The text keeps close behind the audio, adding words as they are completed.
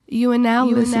You are now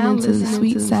listening to the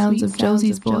sweet sounds of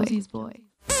Josie's Boy.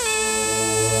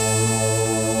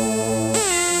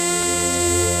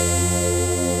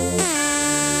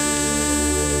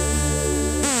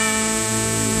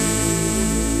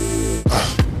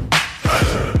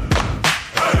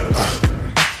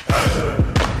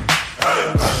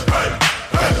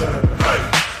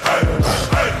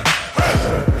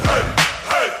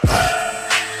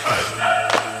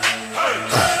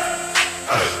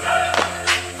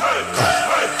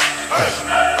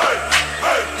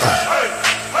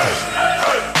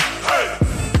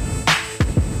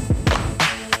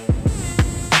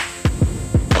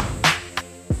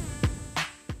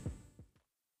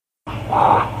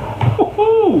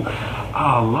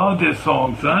 I love this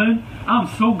song, son. I'm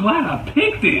so glad I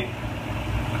picked it.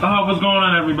 What's going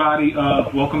on, everybody?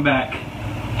 Welcome back.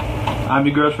 I'm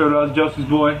your girl's favorite, Josie's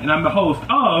Boy, and I'm the host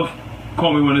of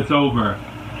Call Me When It's Over.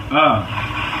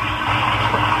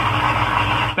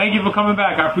 Thank you for coming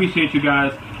back. I appreciate you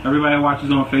guys. Everybody who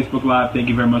watches on Facebook Live, thank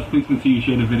you very much. Please continue to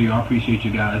share the video. I appreciate you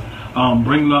guys.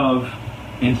 Bring love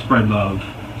and spread love.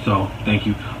 So, thank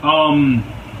you.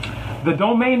 The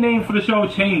domain name for the show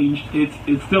changed. It's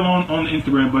still on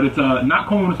Instagram, but it's not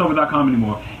callmewhenitsover.com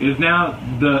anymore. It is now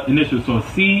the initials, so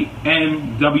cmwio.com.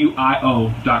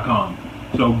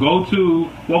 So go to,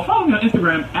 follow me on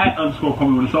Instagram at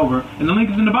 _callmewhenitsover, and the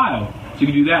link is in the bio, so you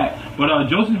can do that. But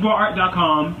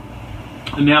josephsboyart.com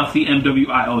and now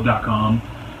cmwio.com,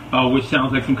 which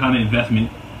sounds like some kind of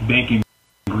investment banking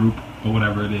group or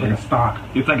whatever it is. Like a stock.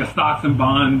 It's like a stocks and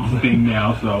bonds thing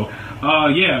now. So,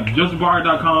 yeah,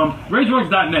 josephsboyart.com,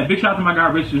 rageworks.net. Big shout out to my guy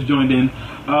Rich just joined in.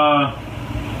 I'm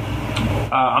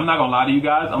not gonna lie to you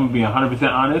guys. I'm gonna be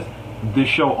 100% honest. This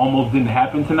show almost didn't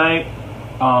happen tonight.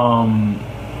 Don't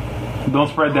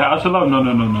spread that Usher love.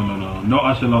 No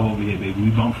Usher love over here, baby.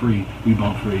 We bump free.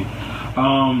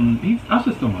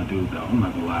 Usher's still my dude, though. I'm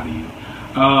not gonna lie to you.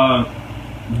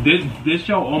 This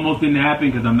show almost didn't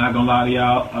happen because I'm not gonna lie to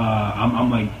y'all.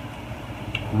 I'm like,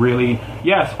 really?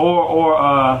 Yes,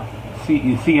 or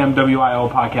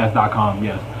cmwiopodcast.com.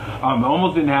 Yes, it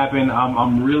almost didn't happen.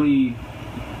 I'm really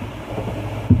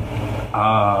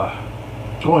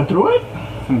going through it.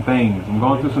 Some things. I'm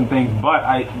going through some things, but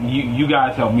you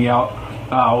guys helped me out.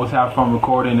 I always have fun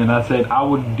recording, and I said I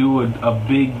would do a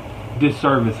big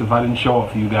disservice if I didn't show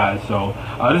up for you guys. So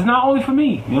this is not only for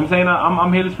me, you know what I'm saying?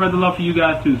 I'm here to spread the love for you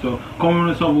guys too. So Call Me When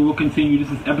It's Over will continue.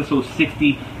 This is episode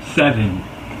 67.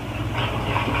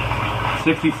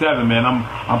 67, man. I'm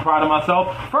proud of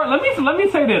myself. First, let me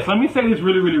say this. Let me say this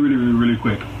really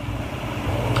quick.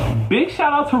 Big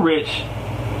shout out to Rich,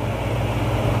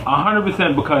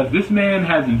 100%, because this man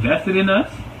has invested in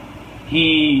us.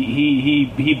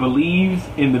 He believes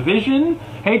in the vision.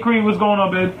 Hey Creed, what's going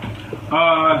on, babe?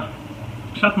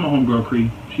 Shout out to my homegirl Creed.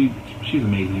 She's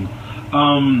amazing.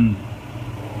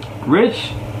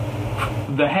 Rich,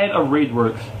 the head of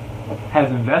Rageworks,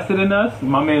 has invested in us.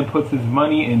 My man puts his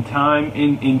money and time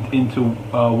into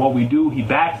what we do. He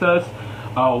backs us.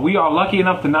 We are lucky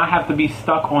enough to not have to be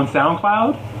stuck on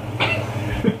SoundCloud.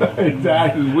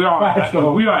 Exactly. We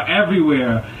are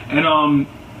everywhere. And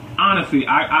honestly,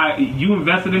 you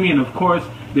invested in me, and of course,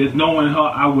 there's no one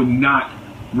else I would not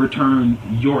return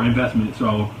your investment.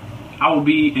 So I would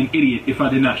be an idiot if I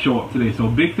did not show up today. So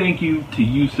big thank you to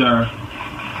you, sir.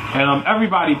 And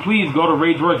everybody, please go to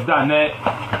rageworks.net.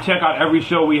 Check out every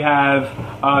show we have.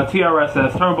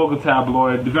 TRSS, Turnbuckle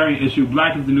Tabloid, The Variant Issue,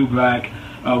 Black is the New Black.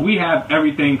 We have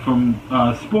everything from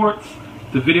sports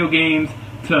to video games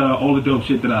to all the dope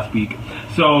shit that I speak.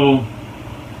 So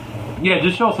yeah,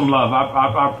 just show some love.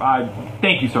 I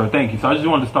thank you, sir. Thank you. So I just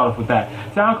wanted to start off with that.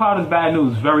 SoundCloud is bad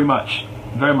news, very much.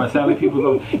 Sadly, people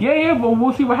go, yeah, but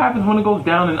we'll see what happens when it goes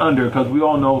down and under, because we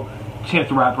all know Chance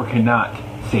the Rapper cannot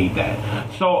save that.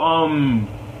 So,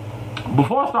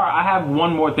 before I start, I have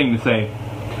one more thing to say.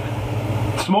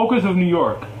 Smokers of New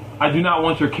York, I do not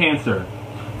want your cancer.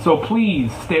 So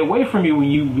please stay away from me when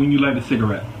you light a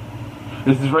cigarette.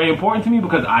 This is very important to me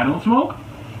because I don't smoke.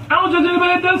 I don't judge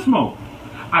anybody that does smoke.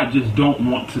 I just don't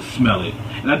want to smell it,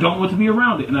 and I don't want to be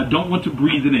around it, and I don't want to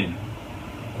breathe it in.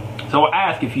 So I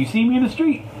ask, if you see me in the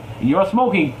street and you're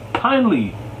smoking,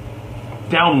 kindly,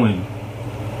 downwind,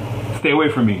 stay away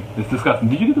from me. It's disgusting.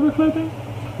 Did you get the Ric Flair thing?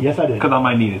 Yes, I did. Because I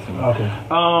might need it soon. Okay.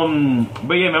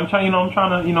 But yeah, man, I'm trying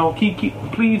to, keep.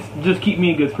 Please just keep me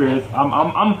in good spirits.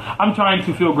 I'm trying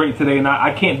to feel great today, and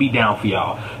I can't be down for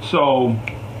y'all. So,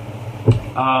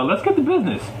 let's get to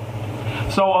business.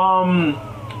 So,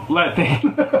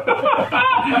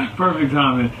 perfect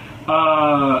timing.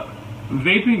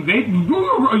 vaping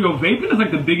is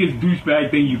like the biggest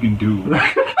douchebag thing you can do.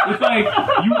 It's like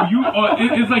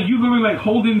it's like you literally like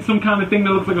holding some kind of thing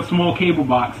that looks like a small cable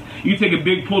box. You take a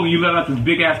big pull and you let out this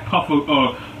big ass puff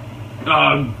of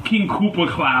King Koopa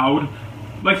cloud.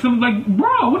 Like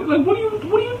bro, what are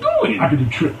you doing? I can do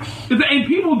tricks. And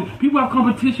people have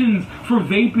competitions for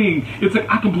vaping. It's like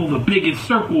I can blow the biggest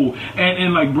circle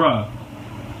and like, bruh.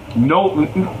 No,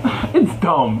 it's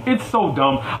dumb. It's so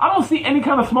dumb. I don't see any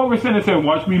kind of smoker sitting saying,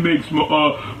 "Watch me make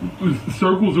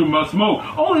circles with my smoke."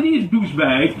 All of these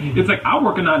douchebags. It's like I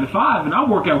work a 9 to 5 and I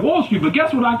work at Wall Street, but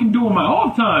guess what I can do in my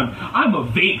off time? I'm a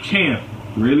vape champ.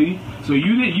 Really? So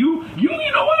you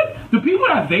know what? The people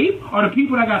that vape are the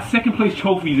people that got second place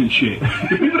trophies and shit.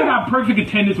 The people that got perfect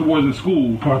attendance awards in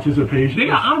school. Participation. They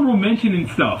got honorable mention and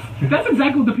stuff. That's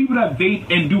exactly what the people that vape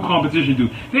and do competition do.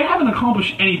 They haven't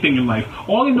accomplished anything in life.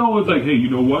 All they know is like, hey, you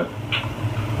know what?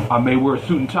 I may wear a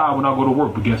suit and tie when I go to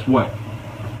work, but guess what?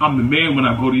 I'm the man when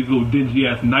I go to these little dingy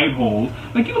ass knife holes.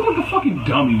 Like, you look like a fucking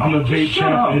dummy. I'm a vape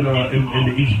champ in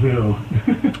the Eastville.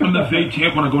 I'm the vape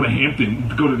champ when I go to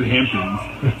the Hamptons.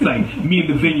 It's like, me and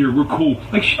the Vineyard, we're cool.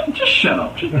 Like, just shut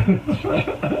up.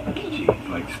 Jeez,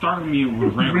 like, starting me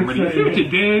with rant already. You see what you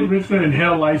did? Rinse and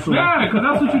inhale Lysol. Yeah, because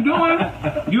that's what you're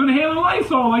doing. You inhaling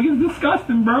Lysol. Like, it's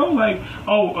disgusting, bro. Like,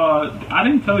 I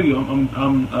didn't tell you,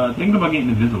 I'm thinking about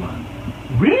getting Invisalign.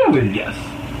 Really? Yes.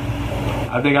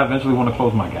 I think I eventually want to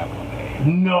close my gap one day.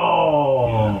 No.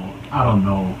 Yeah. I don't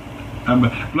know.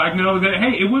 Black know that,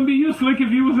 hey, it wouldn't be you, Slick, if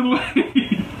you was in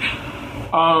late.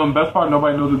 Best part,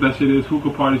 nobody knows what that shit is.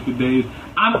 Hookah parties for days.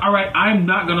 I'm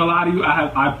not gonna lie to you.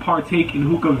 I partake in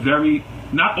hookah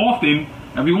not often,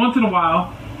 every once in a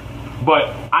while.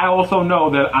 But I also know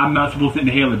that I'm not supposed to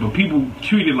inhale it. But people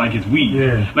treat it like it's weed.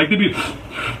 Yeah. Like they be.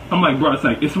 I'm like, bro, it's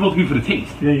like it's supposed to be for the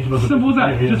taste. Yeah, you're supposed simple to.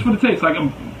 Simple as that. Yeah. Just for the taste. Like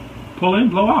I'm pull in,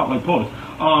 blow out. Like pause.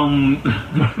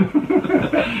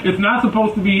 It's not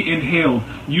supposed to be inhaled.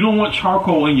 You don't want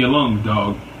charcoal in your lungs,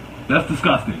 dog. That's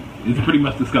disgusting. It's pretty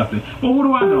much disgusting. But what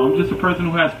do I know? I'm just a person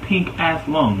who has pink ass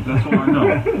lungs. That's all I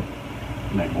know.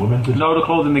 Like women. No, to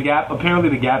closing the gap. Apparently,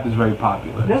 the gap is very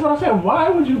popular. That's what I said. Why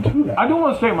would you do that? I do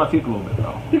want to straighten my teeth a little bit,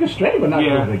 though. You can straighten, but not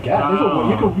close the gap.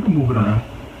 You can move it around.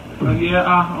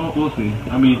 We'll see.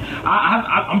 I mean,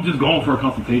 I'm just going for a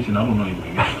consultation. I don't know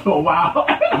anything else. Oh, wow.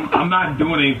 I'm not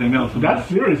doing anything else. That's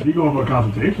serious. You're going for a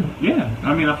consultation? Yeah.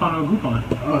 I mean, I found a Groupon.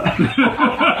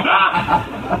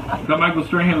 That Michael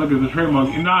Strahan look at the trademark.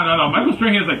 No. Michael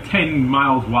Strahan is like 10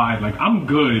 miles wide. Like, I'm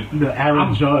good. The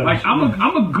average judge. Like, I'm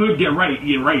a good get right.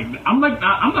 I'm not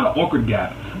an awkward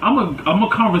gap. I'm a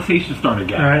conversation starter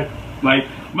gap. All right. Like,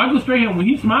 Michael Strahan, when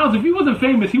he smiles, if he wasn't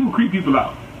famous, he would creep people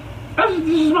out. This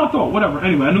is my thought. Whatever.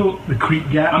 Anyway, I knew the creep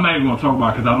gap. I'm not even going to talk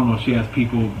about it because I don't know if she has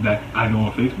people that I know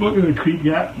on Facebook. The creep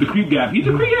gap. The creep gap. He's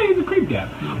a creep. Yeah, he's a creep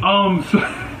gap. So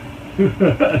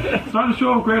starting to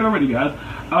show up great already, guys.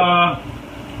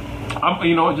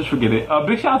 You know what? Just forget it.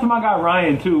 Big shout out to my guy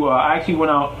Ryan too. I actually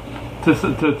went out to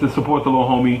support the little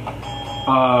homie.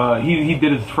 He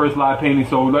did his first live painting.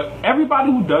 So like, everybody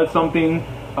who does something,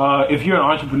 if you're an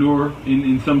entrepreneur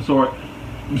in some sort.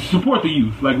 Support the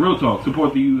youth, like real talk.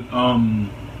 Support the youth. I'm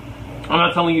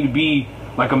not telling you to be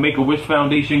like a Make-A-Wish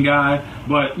Foundation guy,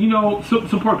 but you know,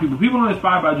 support people. People are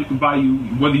inspired by you,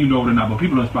 whether you know it or not. But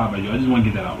people are inspired by you. I just want to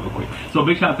get that out real quick. So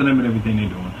big shout out to them and everything they're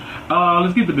doing.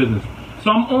 Let's get to business.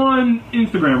 So I'm on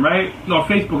Instagram, right, or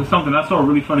Facebook or something. I saw a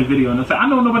really funny video, and I said, I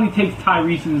know nobody takes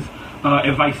Tyrese's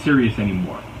advice serious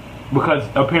anymore because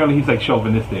apparently he's like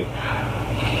chauvinistic.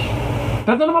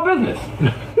 That's none of my business.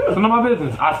 It's none of my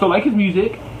business. I still like his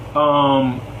music,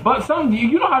 but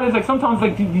you know how it is. Like sometimes,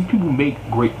 like these people make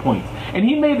great points, and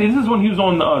this is when he was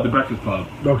on the Breakfast Club.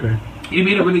 Okay. He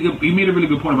made a really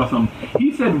good point about something.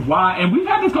 He said why, and we've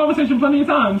had this conversation plenty of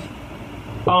times.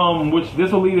 Which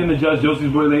this will lead into Judge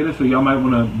Josie's Boy later, so y'all might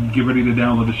want to get ready to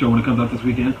download the show when it comes out this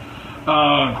weekend.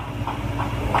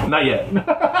 Not yet.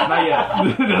 Not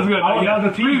yet. That's good. Oh, that's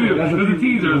a teaser. That's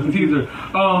a teaser.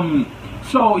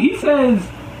 So he says,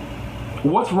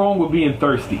 what's wrong with being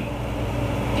thirsty?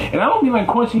 And I don't mean like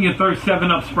quenching your thirst,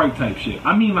 7-Up, Sprite type shit.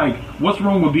 I mean like, what's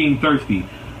wrong with being thirsty?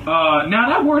 Now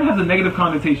that word has a negative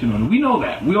connotation on it. We know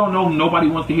that. We all know nobody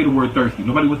wants to hear the word thirsty.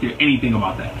 Nobody wants to hear anything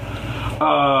about that.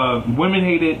 Women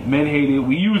hate it, men hate it.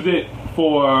 We use it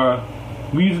to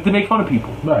make fun of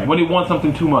people. Right. When they want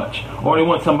something too much. Or they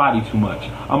want somebody too much.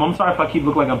 I'm sorry if I keep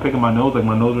looking like I'm picking my nose, like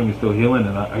my nose ring is still healing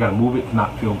and I gotta move it to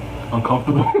not feel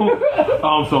uncomfortable.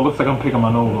 So it looks like I'm picking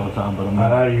my nose all the time, but I'm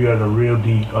not. You got a real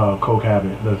deep coke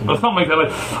habit. Or something like that,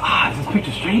 like, is this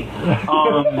picture straight?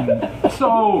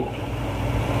 So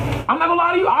I'm not gonna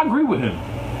lie to you, I agree with him.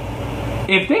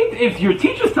 If your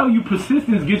teachers tell you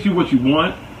persistence gets you what you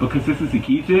want, but consistency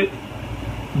keeps it.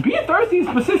 Being thirsty is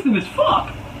persistent as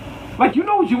fuck. Like, you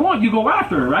know what you want, you go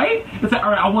after it, right? It's like,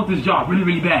 all right, I want this job really,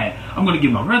 really bad. I'm gonna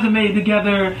get my resume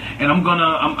together, and I'm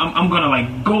gonna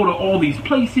like go to all these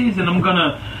places, and I'm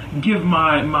gonna give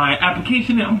my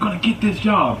application, and I'm gonna get this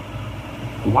job.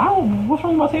 Why? What's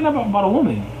wrong about saying that about a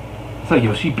woman? It's like,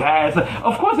 yo, she bad. It's like,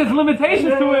 of course, there's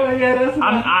limitations to it. Yeah, that's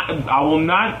I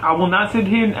will not sit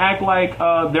here and act like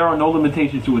there are no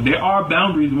limitations to it. There are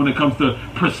boundaries when it comes to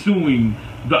pursuing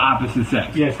the opposite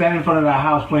sex. Yeah, stand in front of that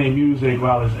house playing music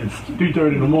while it's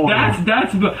 3:30 in the morning.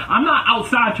 That's. I'm not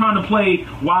outside trying to play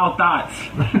Wild Thoughts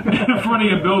in front of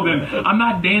your building. I'm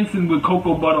not dancing with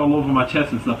cocoa butter all over my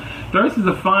chest and stuff. Thirst is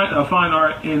a fine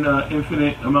art in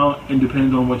infinite amount and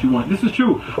depends on what you want. This is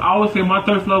true. I always say my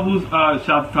thirst levels. Shout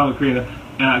out to Tyler Creator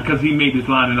because he made this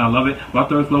line and I love it. My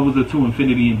thirst levels are to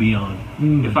infinity and beyond.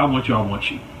 If I want you, I want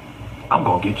you. I'm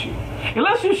gonna get you.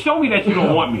 Unless you show me that you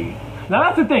don't want me. Now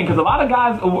that's the thing, because a lot of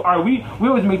guys we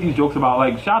always make these jokes about,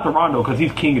 like, shout out to Rondo because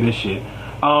he's king of this shit.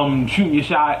 Shooting your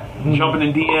shot, jumping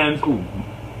in DMs. Ooh,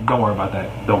 don't worry about that.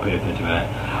 Don't pay attention to that.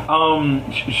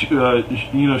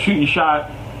 Shooting your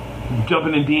shot,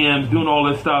 jumping in DMs, doing all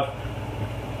this stuff.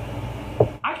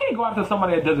 I can't go after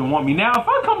somebody that doesn't want me. Now, if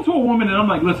I come to a woman and I'm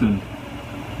like, listen,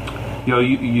 yo,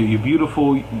 you're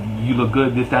beautiful, you look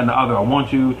good, this, that, and the other, I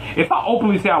want you. If I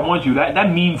openly say I want you,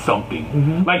 that means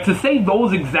something. Like, to say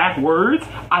those exact words,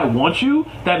 I want you,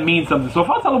 that means something. So if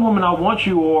I tell a woman I want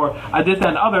you, or I this, that,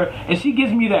 and the other, and she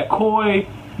gives me that coy,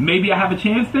 maybe I have a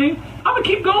chance thing, I'm gonna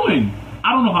keep going.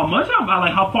 I don't know how much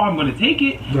how far I'm gonna take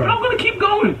it, but I'm gonna keep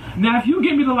going. Now, if you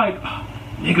give me the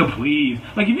nigga, please.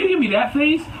 Like, if you give me that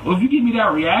face, or if you give me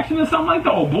that reaction or something like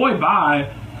that, oh boy, bye.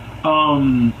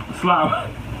 Slide.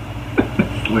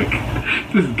 Slick.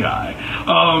 This guy.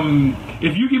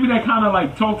 If you give me that kind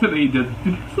of talk to the do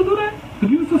people still do that? Do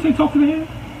people still say talk to the hand?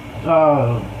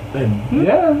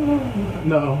 Yeah.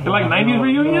 No. Like 90s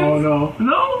reunions?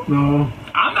 No.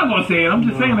 I'm not gonna say it. I'm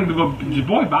just saying the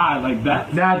boy bye like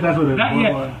that. That's what it is.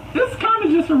 Yeah. It's kind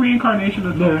of just a reincarnation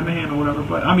of talk to the hand or whatever.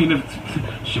 But I mean,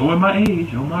 showing my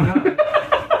age. Oh my god.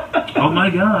 Oh my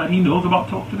god. He knows about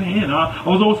talk to the hand. I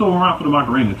was also around for the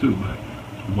Macarena too, but.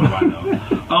 What do I know?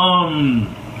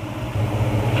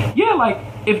 Yeah, like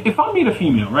if I meet a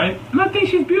female, right, and I think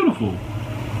she's beautiful,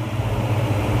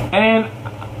 and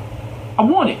I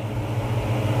want it,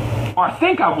 or I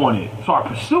think I want it, so I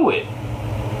pursue it.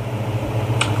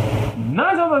 9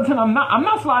 times out of 10, I'm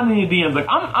not sliding in your DMs. Like,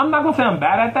 I'm not gonna say I'm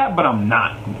bad at that, but I'm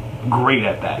not great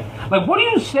at that. Like, what do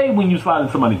you say when you slide in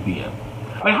somebody's DM?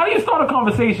 Like, how do you start a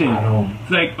conversation? I don't.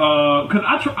 It's like,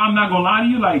 cause I'm not gonna lie to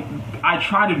you. Like, I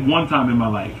tried it one time in my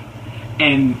life,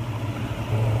 and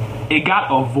it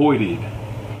got avoided.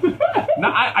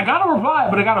 Now I got a reply,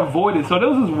 but it got avoided. So there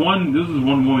was this one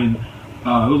woman. It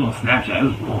was on Snapchat. It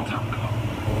was a long time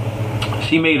ago.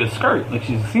 She made a skirt. Like,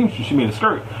 she's a seamstress. She made a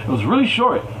skirt. It was really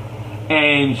short,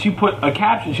 and she put a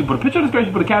caption. She put a picture of the skirt.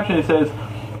 She put a caption that says,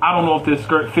 "I don't know if this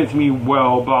skirt fits me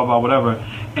well, blah blah whatever."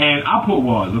 And I put,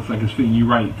 well, it looks like it's fitting you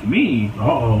right to me.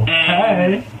 Uh-oh.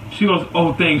 And she goes,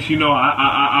 oh, thanks,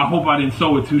 I hope I didn't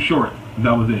sew it too short.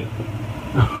 That was it.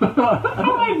 I'm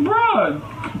like,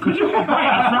 bruh, could you, I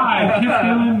tried, kiss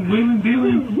feeling, wheeling,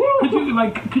 dealing.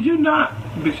 Could you not,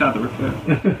 big shout to Rick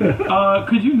Flair.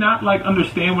 Could you not,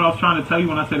 understand what I was trying to tell you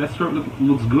when I said that skirt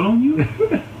looks good on you?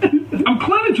 I'm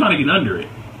clearly trying to get under it.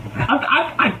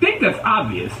 I think that's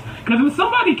obvious. Because if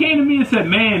somebody came to me and said,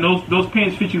 man, those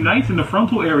pants fit you nice in the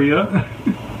frontal area,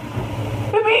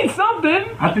 it means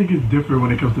something. I think it's different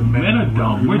when it comes to men. Men are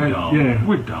dumb. We're dumb. Yeah.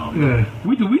 We're dumb. Yeah.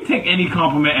 We take any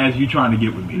compliment as you trying to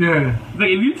get with me. Yeah. Like,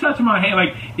 if you touch my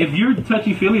hand, if you're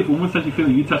touchy-feely, if a woman's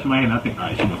touchy-feely, you touch my hand, I think, all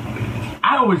right, she wants my penis.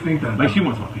 I always think that. Like, she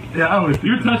wants my penis. Yeah, I always think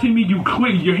You're that. touching me,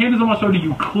 your hand is on my shoulder,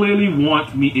 you clearly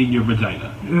want me in your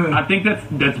vagina. Yeah. I think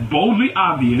that's boldly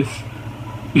obvious.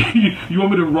 You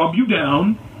want me to rub you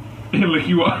down and lick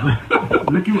you up.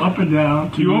 Lick you up and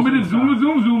down. You want me to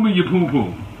zoom in your poom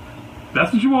poom.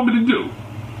 That's what you want me to do.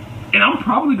 And I'm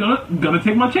probably gonna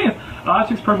take my chance.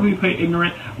 Chicks perfectly play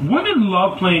ignorant. Women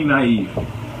love playing naive.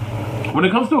 When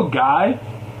it comes to a guy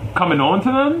coming on to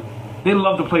them, they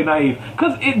love to play naive.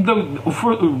 Because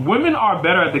women are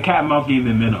better at the cat and mouse game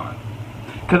than men are.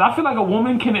 Because I feel like a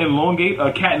woman can elongate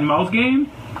a cat and mouse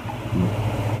game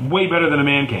way better than a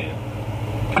man can.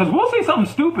 Because we'll say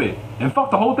something stupid and fuck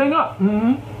the whole thing up.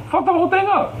 Fuck the whole thing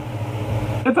up.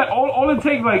 It's like all it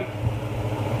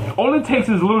takes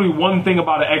is literally one thing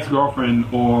about an ex-girlfriend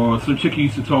or some chick you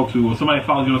used to talk to or somebody that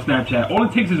follows you on Snapchat. All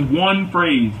it takes is one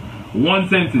phrase, one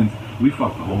sentence. We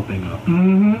fucked the whole thing up.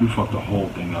 We fucked the whole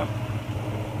thing up.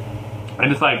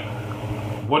 And it's like,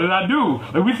 what did I do?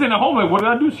 Like, we sitting at home, like, what did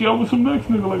I do? She out with some next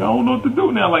nigga. Like, I don't know what to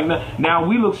do now. Like, now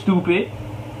we look stupid.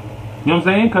 You know what I'm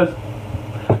saying? Because,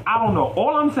 I don't know.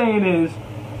 All I'm saying is,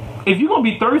 if you're going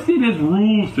to be thirsty, there's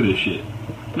rules to this shit. You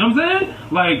know what I'm saying?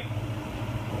 Like,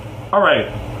 all right.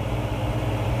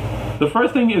 The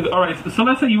first thing is, all right, so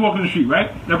let's say you walk in the street,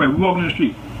 right? Everybody, we walking in the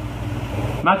street.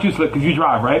 Not you, Slick, because you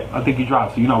drive, right? I think you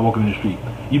drive, so you're not walking in the street.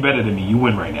 You better than me. You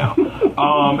win right now.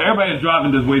 Everybody that's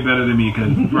driving does way better than me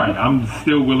because, right, I'm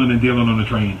still willing and dealing on the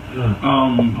train.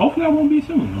 Hopefully I won't be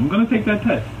soon. I'm going to take that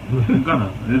test. I'm going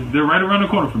to. They're right around the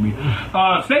corner for me.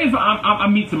 Say if I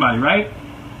meet somebody, right?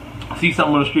 See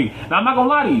something on the street. Now, I'm not going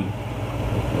to lie to you.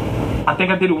 I think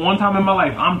I did it one time in my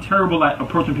life. I'm terrible at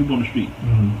approaching people on the street.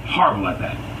 Horrible at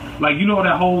that. Like, you know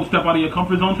that whole step out of your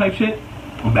comfort zone type shit?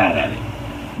 I'm bad at it.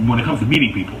 When it comes to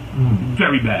meeting people,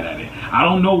 very bad at it. I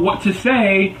don't know what to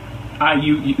say.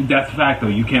 That's a fact though.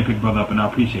 You can't pick brother up, and I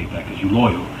appreciate that because you're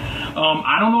loyal.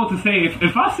 I don't know what to say.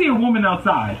 If I see a woman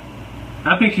outside, and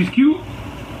I think she's cute,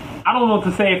 I don't know what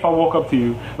to say if I walk up to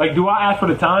you. Like, do I ask for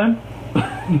the time?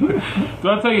 Do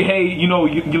I tell you, hey, you know,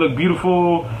 you look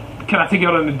beautiful? Can I take you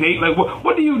out on a date? Like,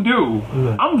 what do you do?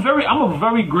 I'm a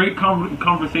very great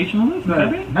conversationalist.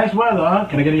 Nice weather, huh?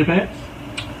 Can I get in your pants?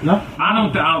 No, I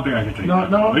don't think I can take no, that.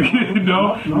 no,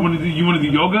 no. You want to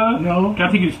do yoga? No. Can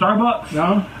I take you to Starbucks?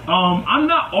 No. I'm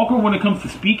not awkward when it comes to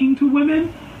speaking to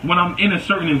women when I'm in a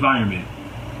certain environment.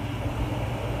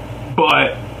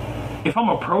 But if I'm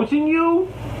approaching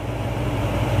you,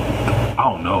 I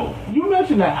don't know. You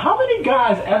mentioned that. How many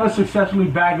guys ever successfully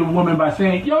bagged a woman by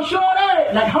saying, "Yo,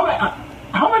 shorty"? Like,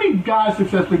 how many guys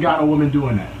successfully got a woman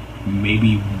doing that?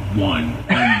 Maybe one.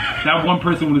 And that one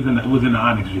person was in the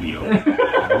Onyx video.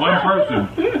 One person.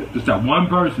 Just that one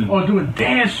person. Or doing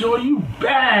dance, shorty, you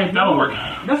bag. That'll work.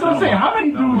 That's what I'm saying. How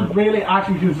many dudes really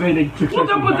actually can say they successfully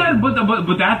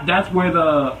that's where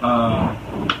the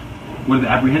what is the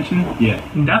apprehension? Yeah.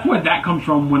 That's where that comes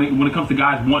from when it comes to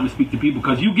guys wanting to speak to people,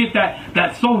 because you get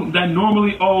that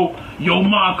normally, oh, yo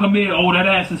ma, come here, oh, that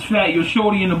ass is fat, your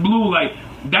shorty in the blue, like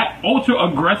that ultra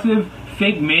aggressive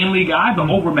fake manly guy, the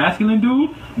over masculine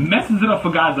dude, messes it up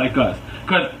for guys like us.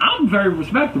 Because I'm very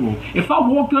respectable. If I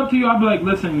walked up to you, I'd be like,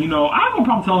 listen, you know, I have no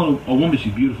problem telling a woman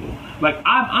she's beautiful. Like,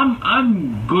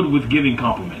 I'm good with giving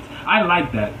compliments. I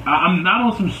like that. I'm not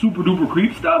on some super duper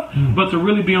creep stuff, but to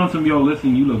really be on some, yo,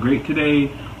 listen, you look great today.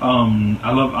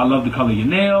 I love the color of your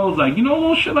nails, like, you know,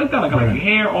 little shit like that. Like, I like your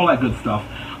hair, all that good stuff.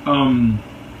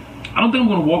 I don't think I'm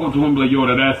gonna walk up to a woman and be like, yo,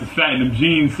 that ass is fat in them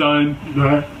jeans, son.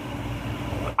 Right.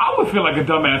 I would feel like a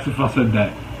dumbass if I said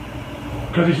that.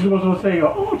 Because you're supposed to say,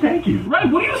 oh, thank you. Right?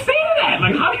 What do you say to that?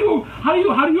 Like, how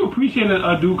do you appreciate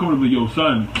a dude coming up with, yo,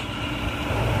 son?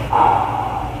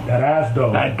 That ass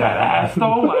though. That ass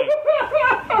though. Like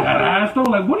that ass though.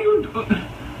 Like, what do you?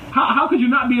 How could you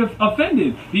not be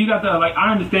offended? You got the, like,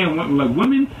 I understand, like,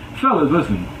 women, fellas,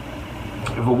 listen.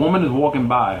 If a woman is walking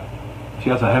by, she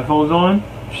has her headphones on.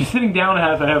 She's sitting down and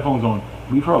has her headphones on.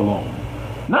 Leave her alone.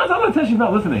 9 times out of 10, she's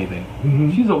not listening to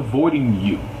anything. She's avoiding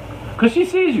you. Because she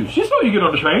sees you. She saw you get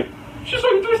on the train. She saw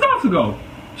you 3 stops ago.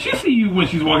 She see you when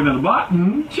she's walking down the block.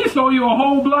 She saw you a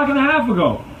whole block and a half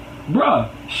ago. Bruh,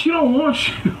 she don't want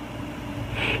you.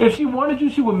 If she wanted you,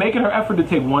 she would make it her effort to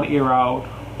take one ear out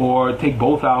or take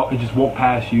both out and just walk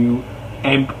past you.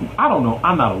 And I don't know.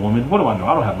 I'm not a woman. What do I know?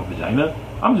 I don't have a vagina.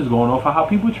 I'm just going off of how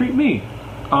people treat me.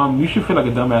 You should feel like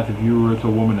a dumbass if you were to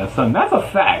a woman that's son. That's a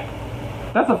fact.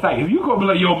 That's a fact. If you go be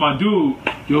like, yo, my dude,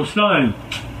 yo, son,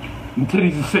 and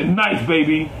titties is sitting nice,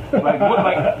 baby. Like, what?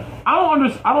 Like,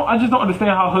 I just don't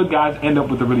understand how hood guys end up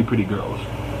with the really pretty girls.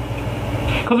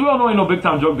 Because we all know ain't no big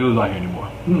time drug dealers out here anymore.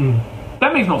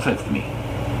 That makes no sense to me.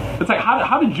 It's like,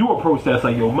 how did you approach that? It's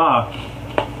like, yo, ma,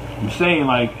 I'm saying,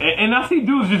 like, and I see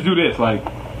dudes just do this, like,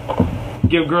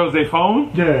 give girls their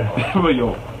phone. Yeah. But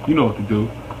yo, you know what to do.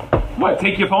 What?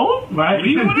 Take your phone? Right.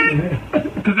 Leave it with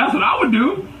it? Because that's what I would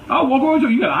do. I'll walk over to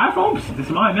you. You got an iPhone? This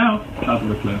is mine now. Shout out to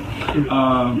Ric Flair.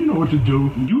 You know what to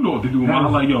do. You know what to do.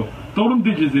 I'm like, yo, throw them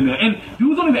digits in there. And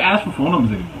dudes don't even ask for phone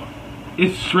numbers anymore.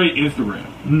 It's straight Instagram.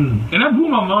 And that blew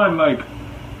my mind, like,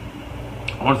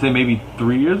 I want to say maybe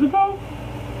 3 years ago?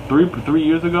 3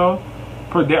 years ago?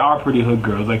 There are pretty hood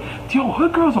girls. Like, yo,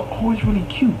 hood girls are always really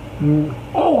cute.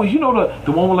 Always. You know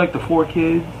the one with, like, the 4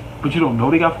 kids? But you don't know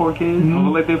they got 4 kids?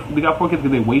 Like they got 4 kids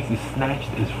because their waist is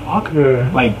snatched as fuck? Yeah.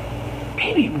 Like,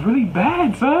 baby, really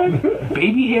bad, son.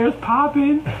 Baby hair's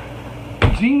popping.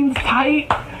 Jeans tight.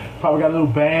 Probably got a little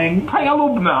bang. Probably got a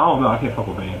little... No, I don't know. I can't fuck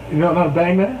with bang. You know, not a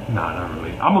bang man? Nah, not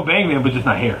really. I'm a bang man, but just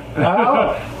not hair.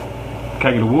 Oh. Can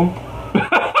I get a woo?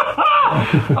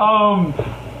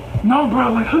 No,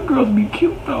 bro. Like, hood girls be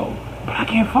cute, though. But I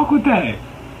can't fuck with that.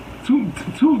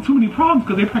 too many problems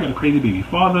because they probably got a crazy baby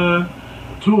father.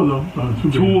 Two of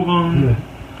them. Two of them. Yeah.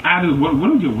 Added, what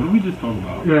did we just talk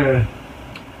about? Yeah.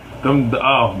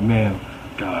 Oh man,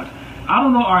 God, I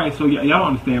don't know. All right, so y'all don't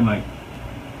understand. Like,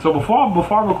 so before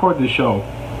I record this show,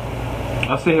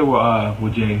 I'll sit here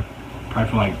with Jay,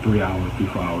 probably for like 3 hours,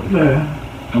 4 hours.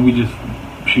 Yeah. And we just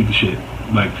shoot the shit.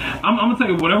 Like, I'm gonna tell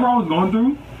you, whatever I was going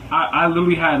through, I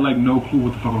literally had like no clue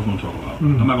what the fuck I was gonna talk about.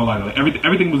 I'm not gonna lie, like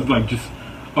everything was like just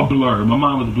a blur. My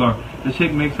mind was a blur. The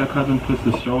chick makes her cousin puts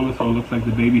the stroller so it looks like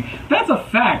the baby. That's a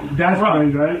fact. That's right,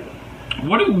 right?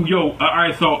 All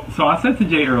right, so I said to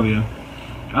Jay earlier,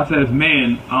 I said,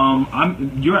 man,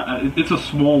 it's a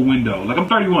small window. Like, I'm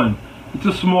 31. It's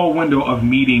a small window of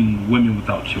meeting women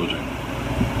without children.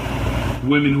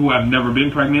 Women who have never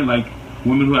been pregnant, like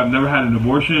women who have never had an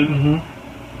abortion.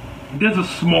 There's a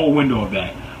small window of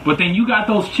that. But then you got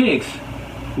those chicks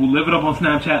who live it up on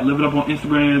Snapchat, live it up on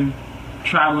Instagram,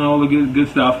 traveling, all the good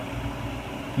stuff.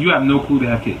 You have no clue they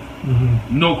have kids.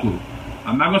 No clue.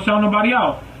 I'm not gonna shout nobody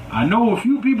out. I know a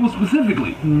few people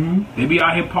specifically. They be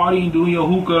out here partying, doing your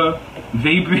hookah,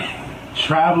 vaping,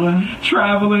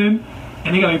 traveling,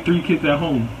 and they got like 3 kids at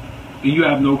home, and you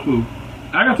have no clue.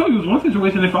 Like I told you, it was one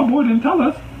situation. If our boy didn't tell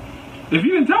us, if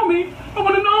you didn't tell me, I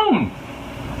would have known.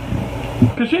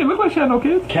 Cause she didn't look like she had no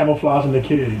kids. Camouflaging the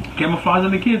kids.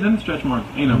 Camouflaging the kids and the stretch marks.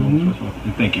 Ain't no stretch marks.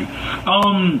 Thank you.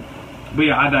 But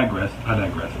yeah, I digress.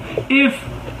 If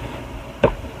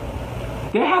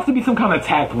there has to be some kind of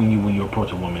tact when you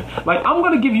approach a woman. Like, I'm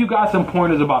gonna give you guys some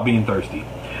pointers about being thirsty.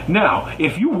 Now,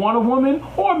 if you want a woman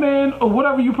or a man or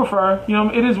whatever you prefer, you know,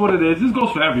 it is what it is. This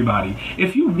goes for everybody.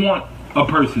 If you want a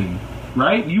person,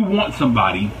 right? You want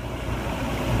somebody.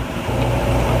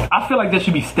 I feel like there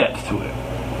should be steps to it.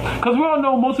 Because we all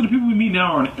know most of the people we meet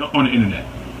now are on the internet.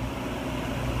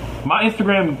 My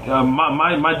Instagram,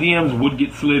 my DMs would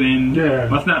get slid in. Yeah.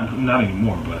 That's not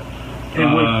anymore, but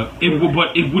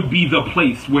it would be the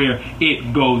place where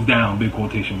it goes down, big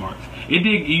quotation marks. It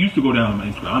used to go down on my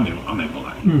Instagram. I'm not gonna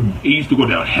lie. It used to go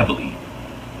down heavily.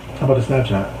 How about the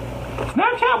Snapchat?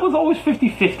 Snapchat was always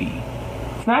 50-50.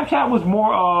 Snapchat was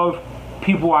more of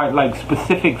people I like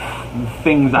specific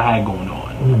things I had going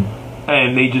on.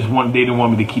 And they didn't want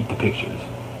me to keep the pictures.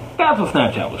 That's what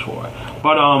Snapchat was for.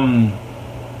 But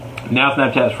now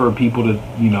Snapchat's for people to,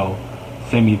 you know,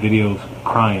 send me videos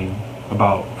crying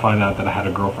about finding out that I had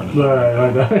a girlfriend.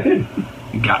 Right.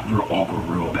 It got real awkward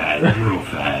real bad, real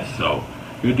fast. So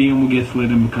your DM will get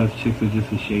slid in because chicks are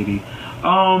just as shady.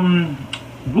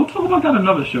 We'll talk about that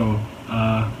another show.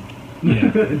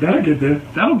 Yeah, that'll get there.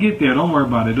 That'll get there. Don't worry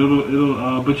about it.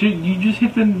 It'll. But you just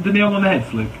hit the nail on the head,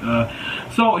 Slick.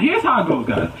 So here's how it goes,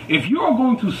 guys. If you are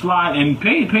going to slide and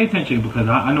pay attention because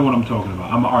I know what I'm talking about.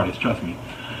 I'm an artist, trust me.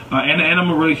 And I'm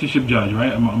a relationship judge,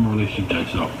 right? I'm a relationship judge.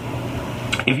 So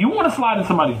if you want to slide in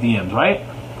somebody's DMs, right?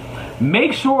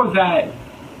 Make sure that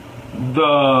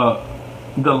the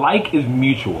like is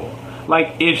mutual.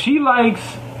 Like if she likes,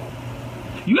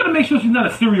 you got to make sure she's not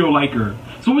a serial liker.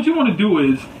 So what you want to do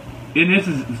is. And this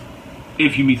is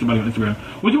if you meet somebody on Instagram.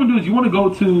 What you want to do is you want to go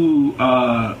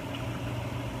to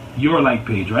your like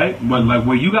page, right?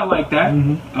 Where you got like that.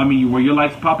 I mean, where your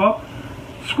likes pop up.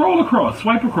 Scroll across,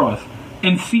 swipe across,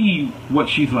 and see what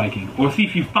she's liking, or see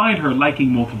if you find her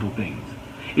liking multiple things.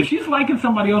 If she's liking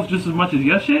somebody else just as much as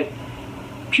your shit,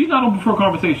 she's not open for a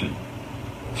conversation.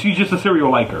 She's just a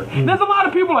serial liker. There's a lot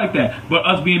of people like that. But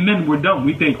us being men, we're dumb.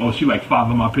 We think, oh, she like 5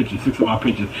 of my pictures, 6 of my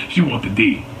pictures. She want the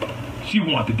D. She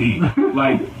want the D.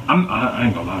 Like, I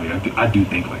ain't gonna lie to you. I do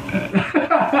think like that.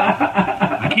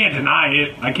 I can't deny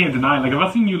it. Like, if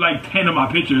I seen you like 10 of my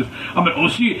pictures, I'm like, oh,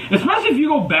 especially if you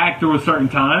go back through a certain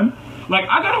time. Like,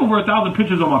 I got over 1,000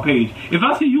 pictures on my page. If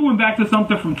I see you went back to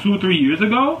something from 2 or 3 years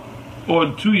ago,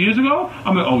 or 2 years ago,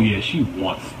 I'm like, oh yeah, she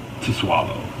wants to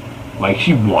swallow. Like,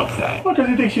 she wants that. Well, because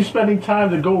you think she's spending time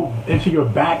to go into your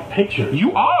back pictures.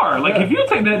 You are. Like, if you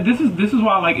take that, this is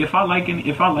why, like, if I liked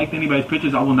anybody's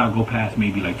pictures, I will not go past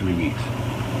maybe, like, 3 weeks.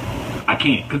 I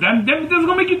can't. Because that's going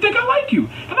to make you think I like you.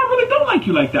 And I really don't like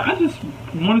you like that. I just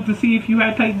wanted to see if you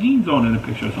had tight jeans on in a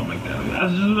picture or something like that. I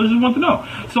just want to know.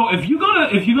 So, if you're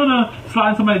gonna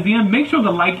slide somebody's DM, make sure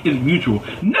the like is mutual.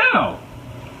 Now,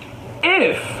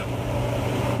 if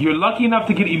you're lucky enough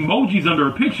to get emojis under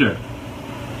a picture,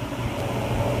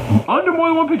 under more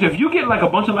than one picture, if you get like a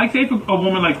bunch of likes, say if a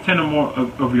woman likes 10 or more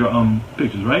of your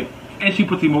pictures, right? And she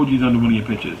puts emojis under one of your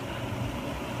pictures.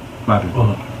 What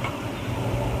happened?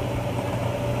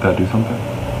 Did I do something?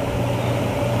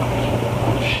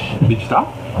 Did you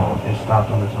stop? Oh, it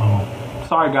stopped on its own.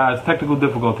 Sorry guys, technical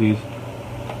difficulties.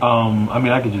 I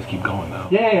mean I could just keep going now.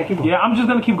 Yeah, keep going. Yeah, I'm just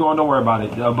gonna keep going, don't worry about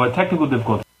it. But technical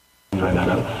difficulties. DMs right now,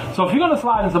 guys. So if you're gonna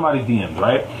slide in somebody's DMs,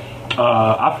 right?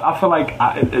 I feel like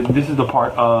this is the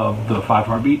part of the 5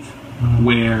 Heartbeats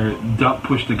where Duck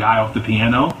pushed the guy off the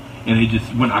piano and they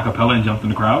just went a cappella and jumped in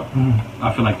the crowd.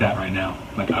 I feel like that right now.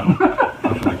 Like I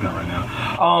feel like that right now.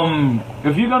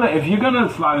 If you're gonna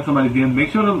slide in somebody's DM,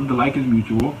 make sure the like is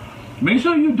mutual. Make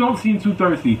sure you don't seem too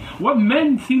thirsty. What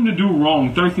men seem to do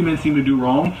wrong, thirsty men seem to do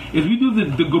wrong, is we do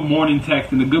the good morning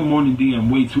text and the good morning DM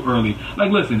way too early.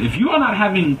 Like, listen, if you are not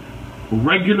having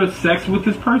regular sex with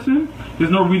this person,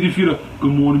 there's no reason for you to,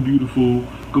 good morning, beautiful,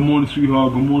 good morning,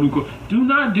 sweetheart, good morning. Do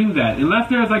not do that. Unless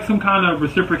there's like some kind of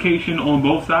reciprocation on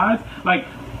both sides. Like,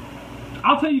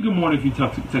 I'll tell you good morning if you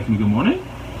text me good morning.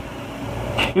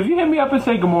 If you hit me up and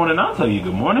say good morning, I'll tell you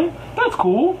good morning. That's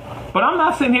cool. But I'm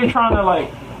not sitting here trying to like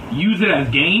use it as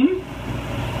game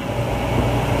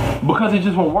because it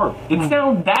just won't work.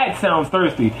 That sounds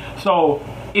thirsty. So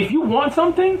if you want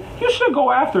something, you should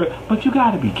go after it, but you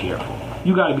gotta be careful.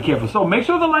 So make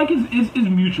sure the like is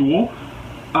mutual.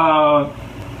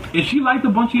 If she liked a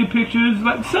bunch of your pictures,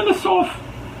 like send a soft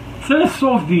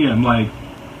DM, like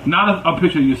not a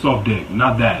picture of your soft dick,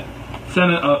 not that.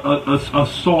 Send a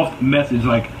soft message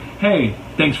like, hey,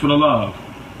 thanks for the love,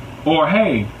 or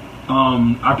hey,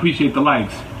 I appreciate the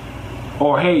likes,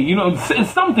 or hey,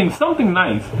 it's something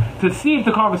nice to see if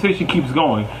the conversation keeps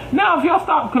going. Now, if y'all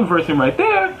stop conversing right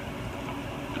there,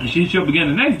 and she show up again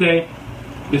the next day,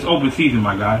 it's open season,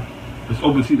 my guy. It's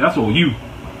open season. That's all you.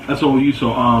 So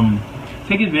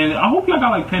take advantage. I hope y'all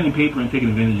got like pen and paper and taking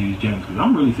advantage of these gems, because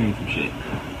I'm really saying some shit.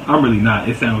 I'm really not.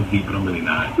 It sounds deep, but I'm really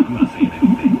not. I'm not saying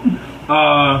anything.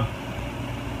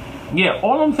 Yeah,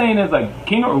 all I'm saying is like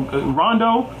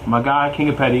Rondo, my guy, King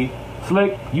of Petty,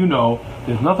 Slick,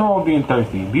 there's nothing wrong with being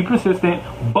thirsty. Be persistent,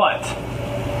 but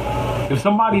if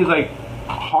somebody is like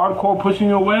hardcore pushing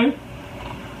you away,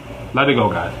 let it go,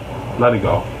 guys. Let it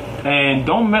go. And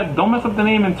don't mess up the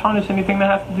name and tarnish anything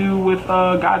that has to do with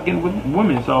guys getting with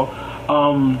women. So,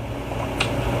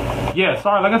 yeah,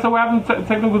 sorry. Like I said, we're having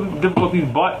technical difficulties,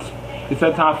 but it's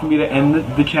that time for me to end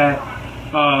the chat.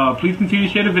 Please continue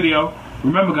to share the video.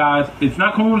 Remember, guys, it's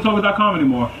not CallMeWhenIt'sOver.com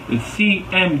anymore. It's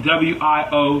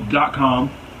CMWIO.com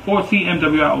or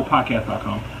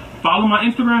CMWIOpodcast.com. Follow my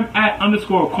Instagram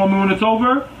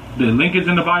 @_CallMeWhenIt'sOver. The link is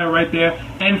in the bio right there.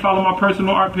 And follow my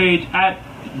personal art page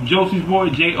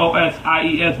 @JosiesBoy,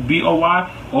 JOSIESBOY.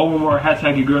 All one word, #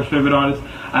 your girl's favorite artist.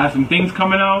 I have some things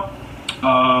coming out.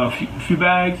 Few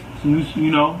bags, some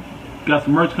new, got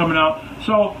some merch coming out.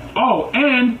 So,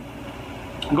 and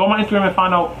go on my Instagram and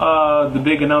find out the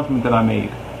big announcement that I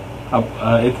made.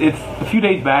 It's a few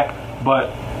days back, but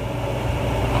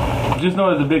just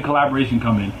know there's a big collaboration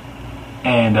coming,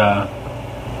 and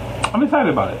I'm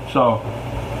excited about it. So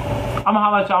I'm gonna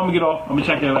holler at y'all. I'm gonna get off. I'm gonna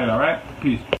check you later. All right,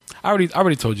 peace. I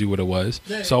already told you what it was.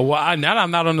 Yeah. So now that I'm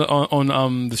not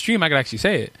on the stream, I can actually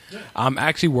say it. Yeah. I'm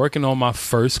actually working on my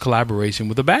first collaboration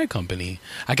with a bag company.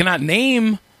 I cannot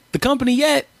name the company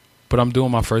yet, but I'm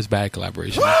doing my first bag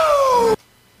collaboration. Woo!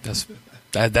 That's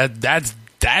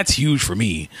huge for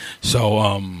me.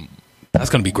 So that's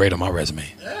gonna be great on my resume.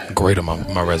 Yeah. Great on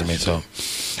my resume. So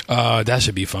that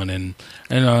should be fun and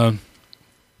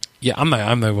yeah, I'm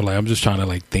not gonna lie. I'm just trying to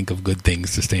like think of good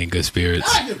things to stay in good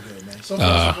spirits.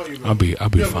 I'll be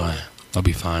fine. I'll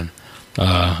be fine.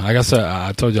 Like I said,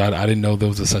 I told you I didn't know there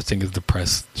was a such thing as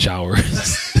depressed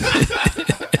showers.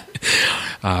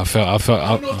 I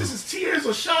don't know if this is tears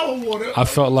or shower water. I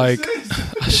felt like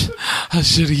I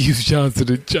should have used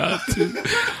Johnson & Johnson.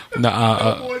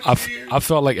 I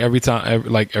felt like every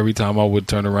time I would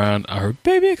turn around, I heard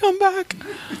 "Baby, come back."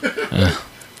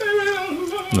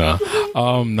 No,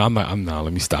 I'm not.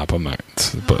 Let me stop. I'm not.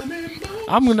 But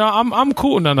I'm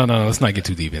cool. No. Let's not get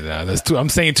too deep into that. I'm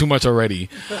saying too much already.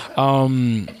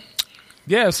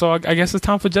 Yeah. So I guess it's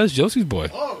time for Judge Josie's Boy.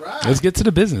 All right. Let's get to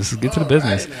the business. The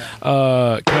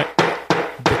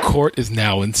court is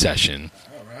now in session.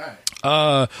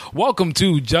 All right. Welcome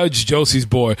to Judge Josie's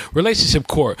Boy, Relationship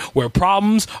Court, where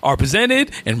problems are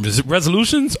presented and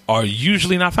resolutions are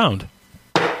usually not found.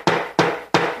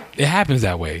 It happens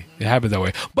that way.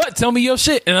 But tell me your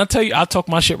shit, and I'll talk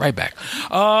my shit right back.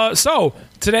 So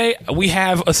today we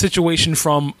have a situation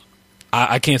from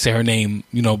I can't say her name,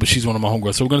 but she's one of my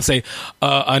homegirls. So we're gonna say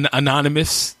an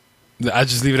anonymous. I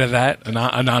just leave it at that.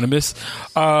 Anonymous.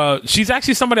 She's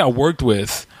actually somebody I worked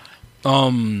with. A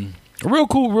real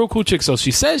cool chick. So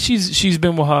she says she's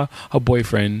been with her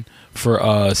boyfriend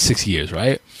for 6 years,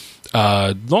 right?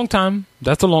 Long time.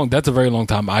 That's a very long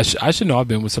time. I should know. I've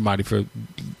been with somebody for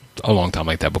a long time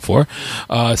like that before.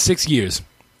 6 years.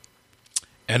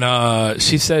 And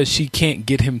she says she can't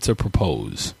get him to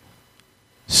propose.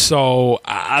 So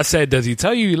I said, does he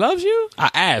tell you he loves you?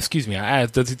 I asked,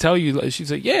 does he tell you? She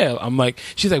said, yeah. I'm like,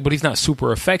 she's like, but he's not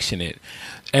super affectionate.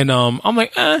 And I'm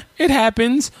like, it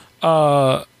happens.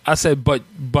 I said,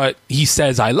 but he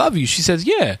says I love you. She says,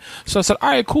 yeah. So I said, all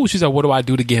right, cool. She said, what do I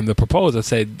do to get him to propose? I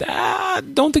said,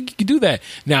 don't think you can do that.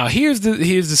 Now here's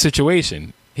the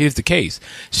situation. Here's the case.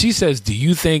 She says, do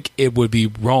you think it would be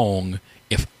wrong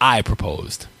if I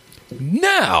proposed?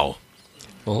 Now,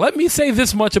 let me say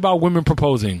this much about women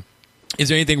proposing. Is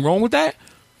there anything wrong with that?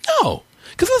 No.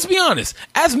 Because let's be honest.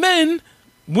 As men,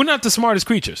 we're not the smartest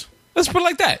creatures. Let's put it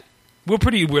like that. We're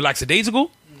lackadaisical.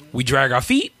 We drag our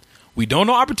feet. We don't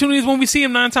know opportunities when we see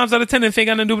them 9 times out of 10 if they ain't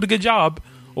got nothing to do with a good job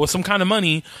or some kind of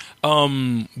money.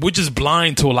 We're just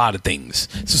blind to a lot of things.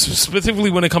 So specifically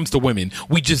when it comes to women,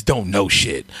 we just don't know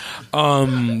shit.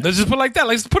 Let's just put it like that.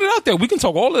 Let's put it out there. We can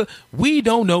talk we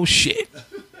don't know shit.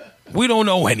 We don't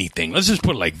know anything. Let's just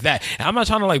put it like that. And I'm not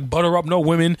trying to like butter up no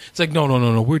women. It's like,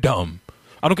 no. We're dumb.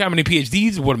 I don't care how many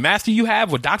PhDs, what master you have,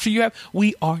 what doctor you have.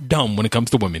 We are dumb when it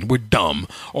comes to women. We're dumb.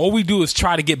 All we do is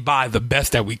try to get by the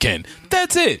best that we can.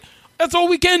 That's it. That's all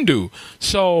we can do.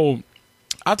 So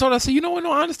I told her, I said, you know what, in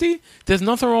all honesty, there's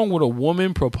nothing wrong with a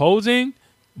woman proposing,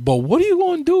 but what are you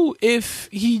going to do if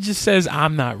he just says,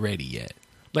 I'm not ready yet?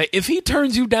 Like, if he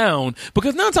turns you down,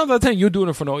 because 9 times out of 10, you're doing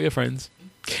it for all your friends.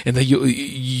 And then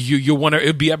you want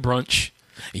to be at brunch.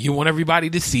 And you want everybody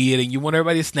to see it, and you want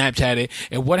everybody to Snapchat it.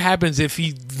 And what happens if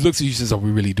he looks at you and says, are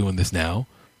we really doing this now?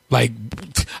 Like,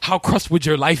 how crushed would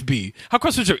your life be? How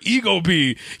crushed would your ego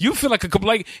be? You feel like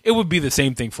it would be the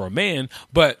same thing for a man.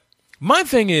 But my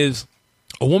thing is,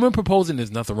 a woman proposing,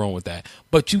 there's nothing wrong with that.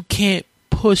 But you can't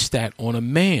push that on a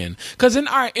man. Because in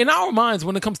our minds,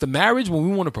 when it comes to marriage, when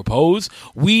we want to propose,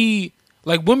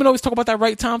 women always talk about that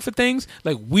right time for things.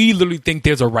 Like, we literally think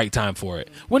there's a right time for it.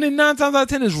 When in 9 times out of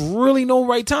 10, there's really no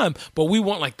right time. But we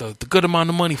want, like, the good amount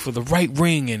of money for the right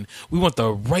ring. And we want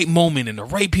the right moment and the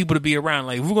right people to be around.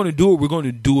 Like, if we're going to do it, we're going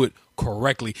to do it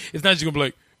correctly. It's not just going to be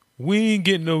like, we ain't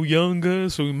getting no younger,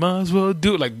 so we might as well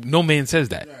do it. Like, no man says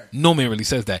that. No man really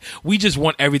says that. We just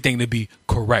want everything to be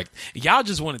correct. Y'all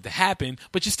just want it to happen,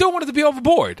 but you still want it to be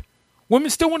overboard. Women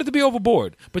still want it to be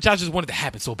overboard, but y'all just want it to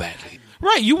happen so badly.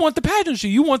 Right, you want the pageantry.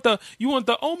 You want the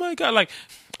oh my God, like,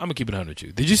 I'm going to keep it 100 with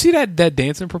you. Did you see that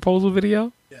dancing proposal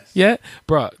video? Yes. Yeah?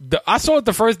 Bro, I saw it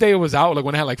the first day it was out, like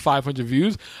when it had like 500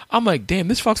 views. I'm like, damn,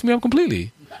 this fucks me up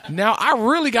completely. Now I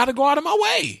really got to go out of my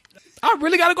way. I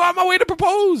really got to go out of my way to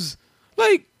propose.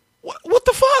 Like, what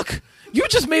the fuck? You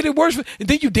just made it worse. And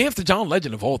then you danced to John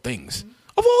Legend of all things.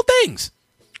 Of all things.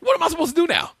 What am I supposed to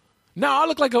do now? Now I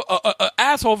look like a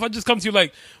asshole if I just come to you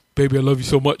like, baby, I love you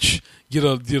so much.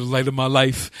 You're the light of my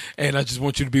life, and I just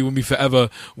want you to be with me forever.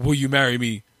 Will you marry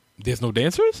me? There's no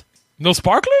dancers? No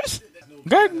sparklers?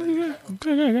 Go ahead.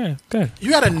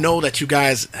 You got to know that you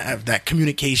guys have that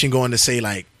communication going to say,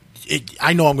 like,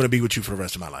 I know I'm going to be with you for the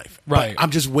rest of my life. Right. But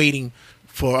I'm just waiting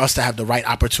for us to have the right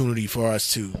opportunity for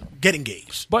us to get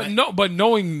engaged. But right?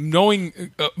 Knowing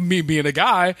me being a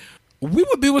guy, we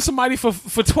would be with somebody for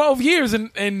 12 years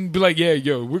and be like, yeah,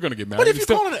 yo, we're going to get married. But if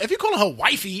you're calling her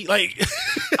wifey, like...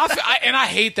 I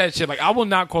hate that shit. Like, I will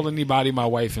not call anybody my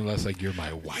wife unless, like, you're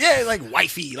my wife. Yeah, like,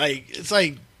 wifey. Like, it's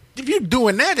like, if you're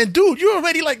doing that, then, dude, you're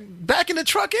already, like, backing the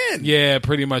truck in. Yeah,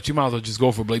 pretty much. You might as well just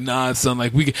go for, like, nah, son,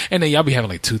 like, and then y'all be having,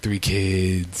 like, 2-3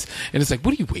 kids. And it's like,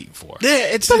 what are you waiting for?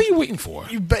 Yeah, what are you waiting for?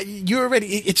 You're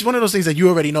already, it's one of those things that you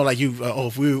already know, like,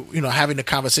 if we're, having the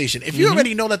conversation. If you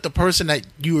already know that the person that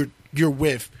you're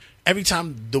with, every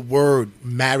time the word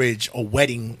marriage or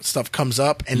wedding stuff comes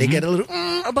up and they get a little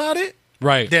about it,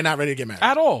 right, they're not ready to get married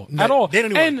at all. They don't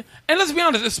even and let's be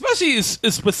honest, especially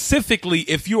specifically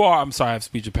if you are, I'm sorry, I have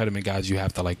speech impediment, guys, you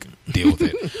have to like deal with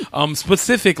it.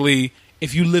 Specifically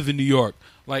if you live in New York,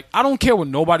 like, I don't care what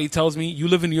nobody tells me, you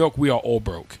live in New York, we are all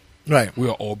broke. Right, we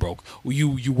are all broke.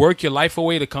 You work your life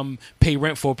away to come pay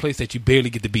rent for a place that you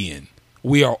barely get to be in.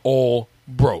 We are all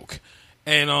broke.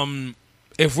 And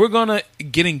if we're gonna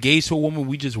get engaged to a woman,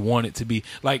 we just want it to be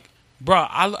like, bro.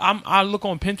 I look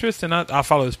on Pinterest and I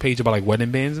follow this page about like wedding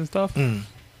bands and stuff. And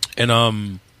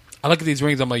I look at these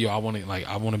rings. I'm like, yo, I want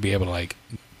to be able to like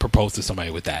propose to somebody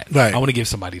with that. Right. I want to give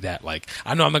somebody that. Like,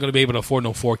 I know I'm not gonna be able to afford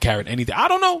no 4-carat anything. I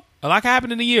don't know. A lot can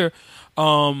happen in a year.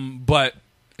 But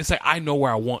it's like, I know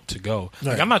where I want to go.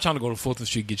 Right. Like, I'm not trying to go to Fulton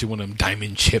Street, get you one of them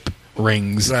diamond chip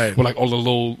rings, right, with like all the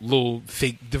little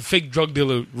fake drug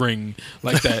dealer ring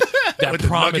like that. That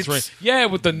promise ring. Yeah,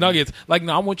 with the nuggets. Like,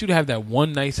 no, I want you to have that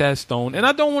one nice ass stone. And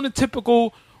I don't want a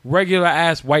typical regular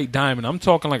ass white diamond. I'm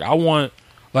talking like, I want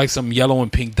like some yellow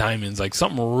and pink diamonds, like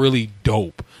something really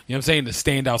dope. You know what I'm saying? To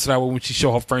stand out, so that way when she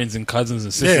show her friends and cousins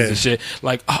and sisters and shit,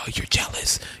 like, oh, you're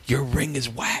jealous. Your ring is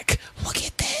whack. Look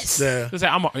at this. Yeah.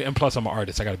 And plus, I'm an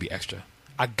artist. I got to be extra.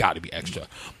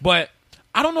 But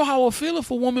I don't know how I would feel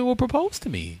if a woman would propose to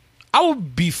me. I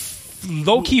would be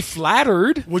low key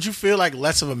flattered. Would you feel like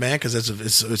less of a man because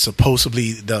it's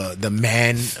supposedly the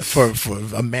man for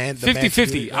a man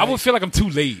 50-50. right? I would feel like I'm too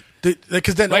late.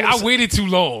 Because then Like I waited too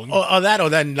long. or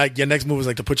then like your next move is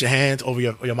like to put your hands over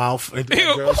your mouth and do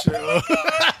that girl shit. Oh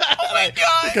my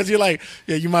god! Because you're like,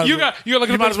 yeah, you might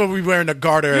as well be wearing a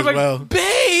garter as like, well.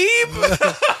 Babe,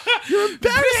 You're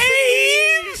embarrassing.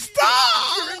 babe,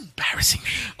 stop. You're embarrassing me.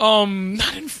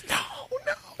 No,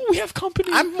 we have company.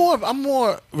 I'm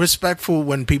more respectful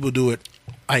when people do it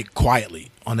like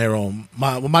quietly on their own.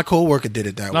 My coworker did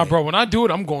it that way. Nah, bro. When I do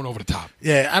it, I'm going over the top.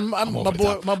 Yeah, I'm My my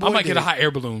boy. I might get a hot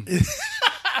air balloon.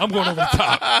 I'm going over the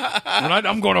top.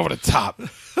 I'm going over the top.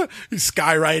 He's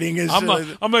skywriting and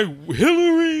shit. I'm like,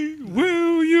 Hillary,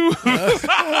 will you?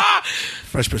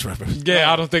 Fresh Prince reference.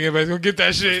 Yeah, I don't think anybody's gonna get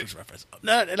that shit.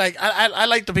 No, like I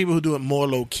like the people who do it more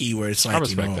low key, where it's like I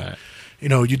respect that. You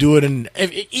know, you do it, and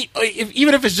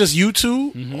even if it's just you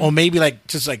two, Mm-hmm. or maybe like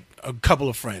just like a couple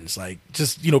of friends, like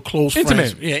just close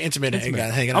Intimate. friends, intimate. And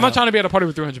hanging I'm not out. trying to be at a party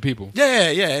with 300 people. Yeah.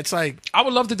 It's like I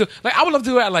would love to do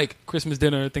it at like Christmas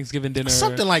dinner, Thanksgiving dinner,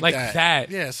 something like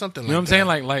that. Yeah, something. You know what I'm saying?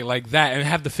 Like that, and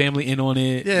have the family in on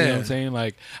it. Yeah. You know what I'm saying?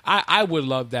 Like I would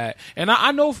love that, and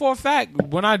I know for a fact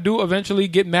when I do eventually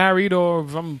get married, or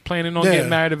if I'm planning on getting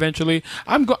married eventually,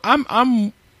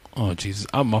 I'm. Oh Jesus!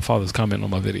 My father's commenting on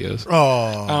my videos.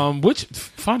 Oh, Which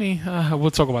funny. We'll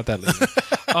talk about that later.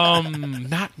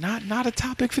 Not a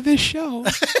topic for this show.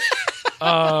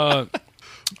 I'm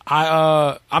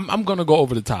gonna go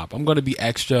over the top. I'm gonna be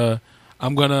extra.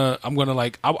 I'm gonna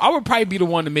like. I would probably be the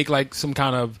one to make like some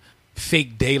kind of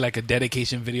fake day, like a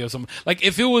dedication video. Something like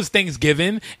if it was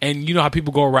Thanksgiving, and you know how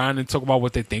people go around and talk about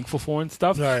what they're thankful for and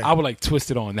stuff. Right. I would like twist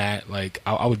it on that. Like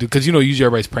I would do, because usually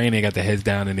everybody's praying, they got their heads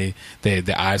down and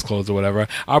their eyes closed or whatever.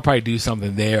 I'll probably do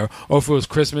something there. Or if it was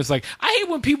Christmas, like I hate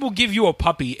when people give you a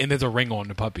puppy and there's a ring on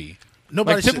the puppy.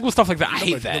 nobody Typical stuff like that. I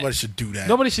hate that. Nobody should do that.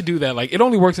 Nobody should do that. Like it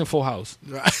only works in Full House.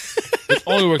 It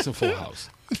only works in Full House.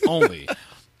 Only.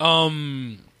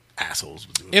 Assholes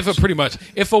would do it.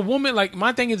 If a woman, like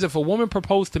my thing is, if a woman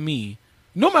proposed to me,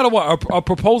 no matter what, a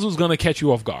proposal is going to catch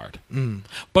you off guard.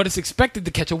 But it's expected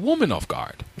to catch a woman off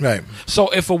guard. Right. So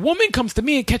if a woman comes to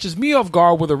me and catches me off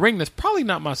guard with a ring that's probably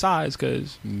not my size,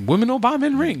 because women don't buy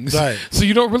men rings. Right. So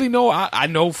you don't really know. I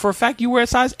know for a fact you wear a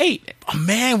size 8. A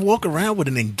man walk around with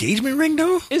an engagement ring,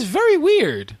 though? It's very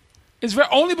weird. It's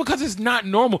only because it's not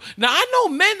normal. Now, I know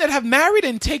men that have married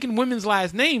and taken women's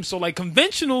last names, so like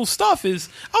conventional stuff is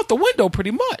out the window pretty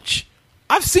much.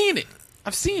 I've seen it.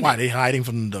 Why, they hiding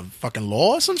from the fucking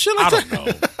law or some shit like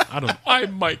that? I don't know.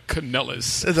 I'm Mike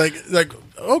Kanellis. It's like,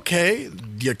 okay,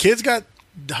 your kids got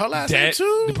her last name Debt.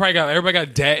 too? Everybody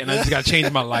got debt, and I just got to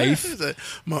change my life. It's like,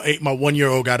 my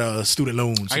 1-year-old got student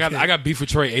loans. I got beef with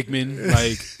Troy Aikman,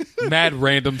 like mad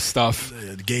random stuff.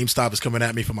 The GameStop is coming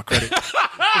at me for my credit.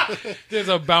 There's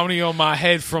a bounty on my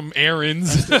head from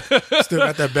Aaron's. Still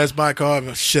got that Best Buy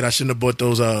card. Shit, I shouldn't have bought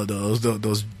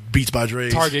those Beats by Dre.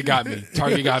 Target got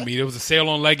me. There was a sale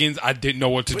on leggings. I didn't know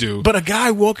what to do. But a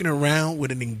guy walking around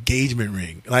with an engagement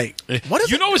ring, like, what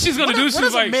is You know what she's gonna do? What She's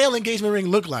does like a male engagement ring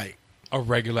look like? a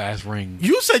regular ass ring.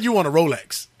 You said you want a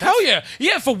Rolex. Hell yeah.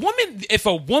 Yeah, if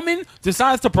a woman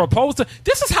decides to propose to,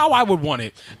 this is how I would want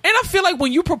it. And I feel like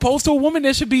when you propose to a woman,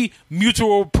 there should be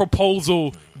mutual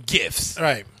proposal gifts.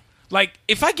 Right. Like,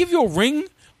 if I give you a ring,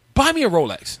 buy me a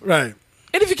Rolex. Right.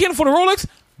 And if you can't afford a Rolex,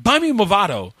 buy me a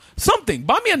Movado. Something.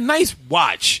 Buy me a nice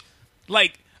watch.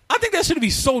 Like, I think that should be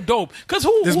so dope. Because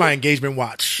This is my engagement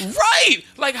watch. Right.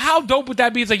 Like, how dope would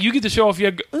that be? It's like, you get to show off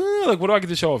your, like, what do I get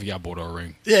to show off? Yeah, I bought her a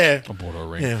ring. Yeah. I bought her a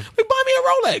ring. Yeah. Like, buy me a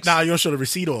Rolex. Nah, you don't show the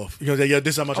receipt off. You're going to say, yo,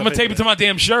 this is how much I'm gonna tape it to my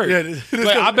damn shirt. Yeah,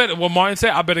 like, I bet what Martin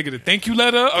said. I better get a thank you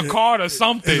letter, a card, or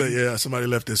something. Like, yeah, somebody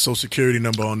left their social security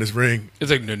number on this ring.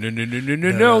 It's like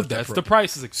no. That's the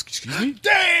price. It's like, excuse me.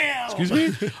 Damn. Excuse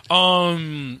me.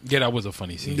 Yeah, that was a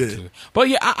funny scene too. But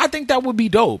yeah, I think that would be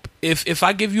dope if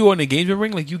I give you an engagement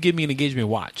ring, like you give me an engagement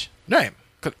watch. Right.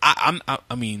 Because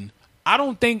I mean, I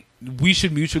don't think we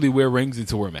should mutually wear rings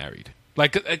until we're married.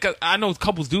 Like, 'cause I know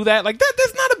couples do that. Like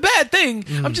that's not a bad thing.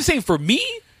 I'm just saying, for me,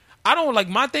 I don't like.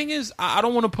 My thing is, I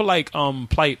don't want to put like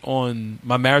plight on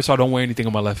my marriage, so I don't wear anything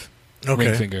on my left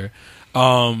ring finger.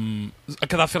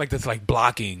 Because I feel like that's like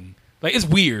blocking Like it's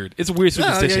weird. It's a weird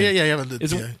superstition. Yeah.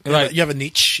 You have a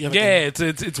niche.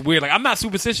 It's weird. Like I'm not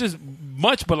superstitious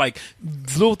much, but like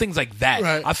little things like that,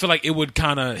 Right. I feel like it would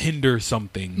kind of hinder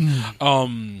something.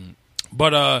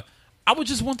 But I would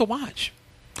just want to watch.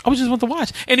 And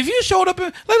if you showed up,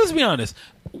 let's be honest.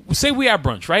 Say we at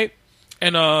brunch, right?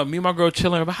 And me and my girl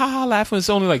chilling, laughing. It's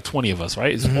only like 20 of us,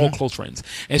 right? It's all close friends.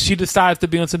 And she decides to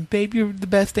be on some, babe, you're the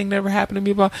best thing that ever happened to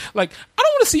me. Like, I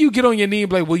don't want to see you get on your knee and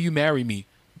be like, will you marry me?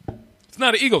 It's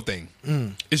not an ego thing.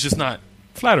 It's just not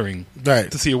flattering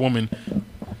to see a woman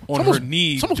on her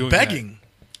knee it's almost doing begging. that.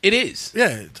 It is.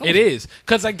 Yeah, it is.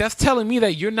 Because like that's telling me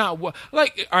that you're not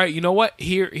like. All right, you know what?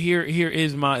 Here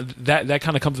is my that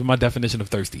kind of comes with my definition of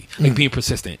thirsty, like being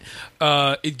persistent.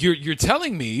 You're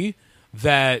telling me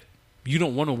that you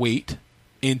don't want to wait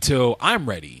until I'm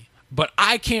ready, but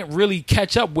I can't really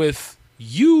catch up with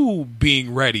you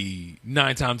being ready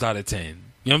 9 times out of 10. You know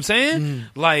what I'm saying?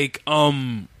 Like,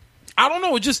 I don't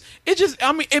know. It just.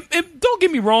 I mean, don't get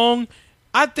me wrong.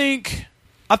 I think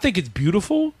it's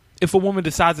beautiful if a woman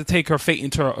decides to take her fate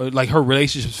into her, like her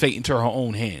relationship's fate into her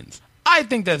own hands. I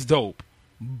think that's dope,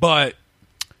 but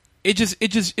it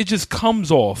just comes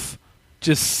off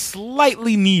just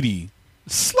slightly needy,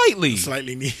 slightly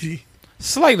needy.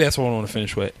 That's what I want to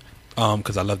finish with,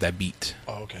 because I love that beat.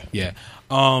 Oh, okay. Yeah.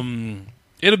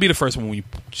 It'll be the first one when you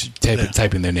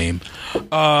type in their name.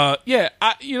 Yeah.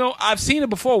 I've seen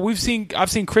it before. I've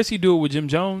seen Chrissy do it with Jim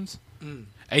Jones.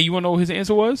 And you want to know what his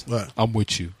answer was? What? I'm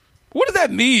with you. What does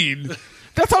that mean?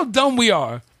 That's how dumb we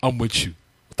are. I'm with you.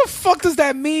 What the fuck does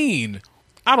that mean?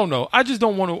 I don't know. I just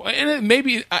don't want to. And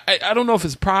maybe I don't know if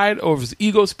it's pride or if it's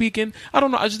ego speaking. I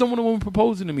don't know. I just don't want a woman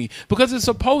proposing to me because it's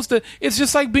supposed to. It's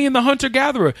just like being the hunter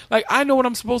gatherer. Like I know what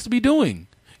I'm supposed to be doing.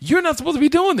 You're not supposed to be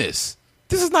doing this.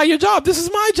 This is not your job. This is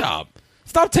my job.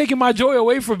 Stop taking my joy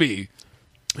away from me.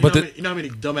 You know how many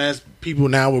dumbass people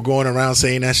now were going around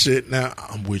saying that shit? Now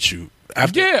I'm with you.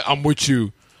 Yeah, I'm with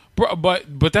you. But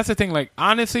that's the thing. Like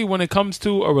honestly, when it comes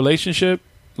to a relationship,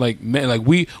 like man, like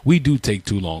we do take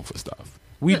too long for stuff.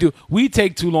 We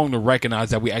take too long to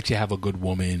recognize that we actually have a good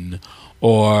woman,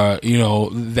 or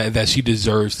that she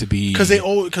deserves to be. Because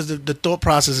the thought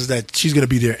process is that she's gonna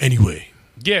be there anyway.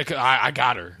 Yeah, cause I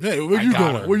got her. Yeah, where you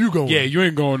going? Where you going? Yeah, you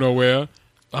ain't going nowhere.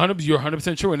 You're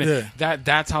 100% true, and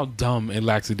that's how dumb and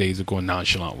lackadaisical and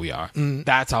nonchalant we are.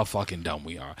 That's how fucking dumb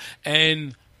we are,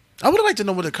 and. I would like to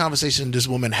know what the conversation this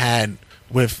woman had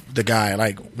with the guy.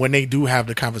 Like when they do have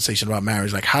the conversation about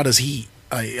marriage, like how does he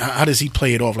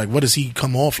play it off? Like what does he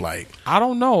come off like? I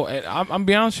don't know. I'm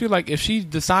be honest with you. Like if she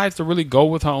decides to really go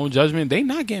with her own judgment, they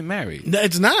not getting married. No,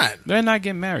 it's not. They're not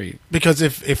getting married because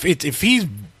if he's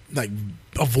like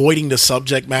avoiding the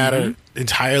subject matter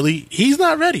entirely, he's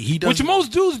not ready. He does, which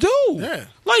most dudes do. Yeah.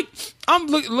 Like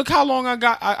look how long I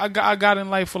got in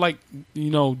life for like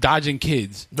dodging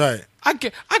kids. Right.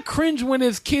 I cringe when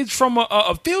there's kids from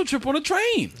a field trip on a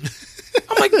train.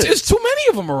 I'm like, there's too many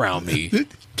of them around me.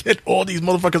 Get all these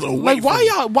motherfuckers away. Like, why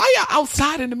y'all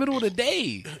outside in the middle of the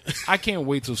day? I can't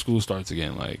wait till school starts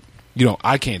again. Like,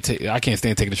 I can't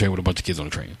stand taking the train with a bunch of kids on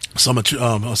the train. Summer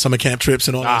camp trips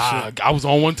and all that shit. I was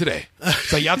on one today.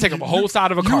 So y'all take up a whole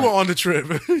side of a car. You were on the trip.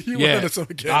 You were on the summer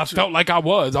camp I trip. felt like I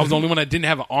was. I was the only one that didn't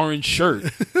have an orange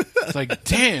shirt. It's like,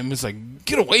 damn. It's like,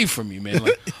 get away from me, man.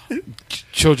 Like,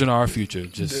 children are our future.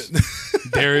 Just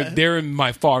they're in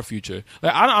my far future.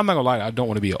 Like, I'm not gonna lie. I don't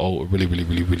want to be a really, really,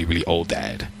 really, really, really old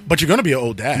dad. But you're gonna be an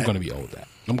old dad. I'm gonna be an old dad.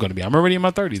 I'm already in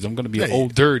my 30s. I'm going to be an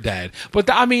older dad. But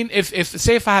I mean,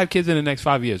 if I have kids in the next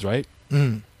 5 years, right?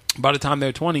 By the time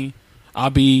they're 20,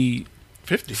 I'll be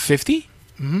 50. 50?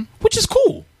 Which is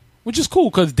cool.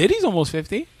 Because Diddy's almost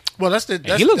 50. Well,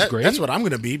 he looks great. That's what I'm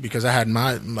going to be because I had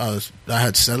I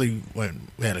had Sally when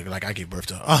I gave birth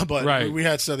to her. But we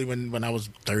had Sally when I was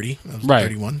 30. I was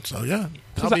 31. So yeah,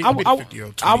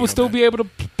 I would still be able to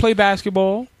play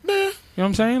basketball. Yeah. You know what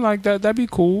I'm saying? Like that'd be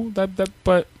cool.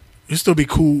 But you still be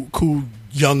cool,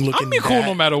 young looking. I'll be cool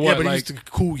no matter what. Yeah, but like he's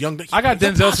cool, young. I got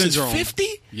Denzel syndrome. 50?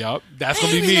 Yup, that's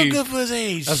gonna be me. Good for his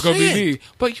age. That's gonna be me.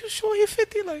 But you sure you're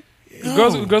 50? Like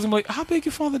girls gonna be like, how big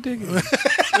your father dick is? Like,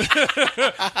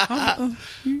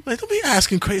 don't be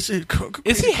asking crazy.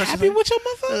 Is he happy with your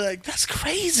mother? Like that's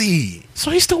crazy. So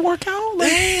he still work out? Like,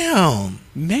 damn,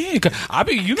 man. I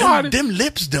mean, you know how them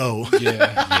lips though.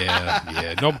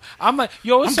 Yeah. No, I'm like,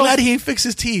 yo. I'm glad he ain't fixed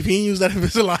his teeth. He ain't used that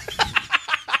Invisalign.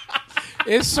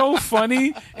 It's so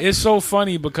funny. It's so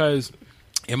funny because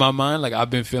in my mind, like I've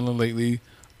been feeling lately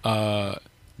that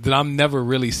I'm never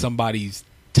really somebody's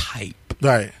type.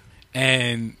 Right.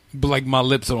 And but like my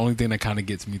lips are the only thing that kind of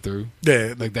gets me through.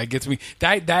 Yeah, Like that gets me.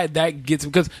 That gets me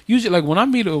because usually like when I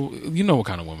meet you know what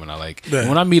kind of woman I like. Yeah.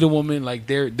 When I meet a woman, like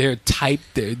their type,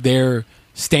 their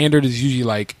standard is usually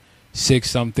like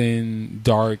 6-something,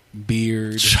 dark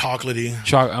beard, chocolatey.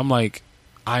 I'm like,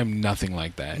 I'm nothing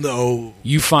like that. No,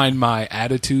 You find my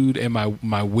attitude and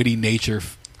my witty nature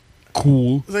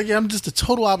cool. it's like I'm just the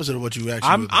total opposite of what you actually.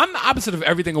 I'm the opposite of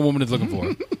everything a woman is looking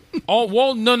for. Oh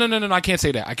well, no. I can't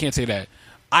say that.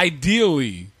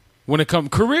 Ideally, when it comes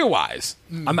career wise,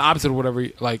 I'm the opposite of whatever.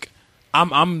 Like,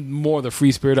 I'm more the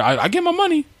free spirited. I get my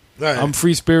money. Right. I'm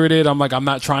free spirited. I'm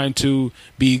not trying to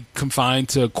be confined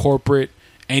to corporate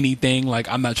anything. Like,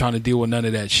 I'm not trying to deal with none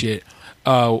of that shit.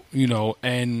 You know,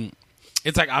 and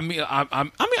it's like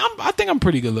I think I'm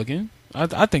pretty good looking.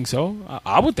 I think so.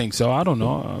 I would think so. I don't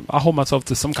know. I hold myself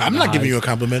to some kind I'm of not giving highs. you a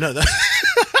compliment.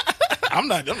 I'm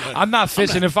not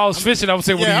fishing. If I was fishing, I would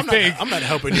say, "What do you think?" I'm not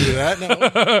helping you with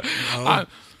that.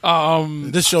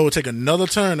 No. This show will take another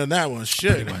turn than that one.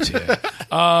 Shit. Pretty much,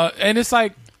 yeah. And it's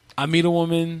like I meet a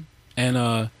woman,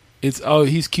 and it's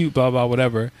he's cute, blah blah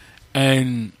whatever,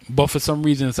 but for some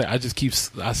reason it's like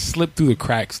I slip through the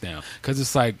cracks now because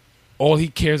it's like all he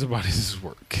cares about is his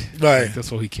work. Right. Like,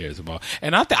 that's all he cares about.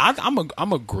 And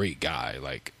I'm a great guy.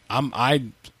 Like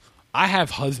I have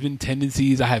husband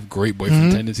tendencies. I have great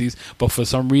boyfriend tendencies. But for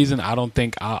some reason, I don't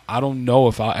know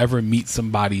if I'll ever meet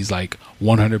somebody's like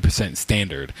 100%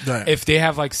 standard. Right. If they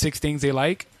have like 6 things they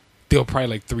like, they'll probably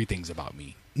like 3 things about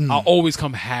me. I'll always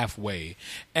come halfway.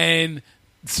 And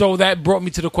so that brought me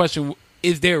to the question,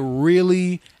 is there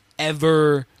really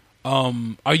ever,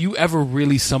 are you ever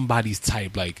really somebody's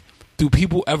type? Like, do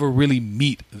people ever really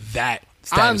meet that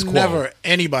status I'm quo? never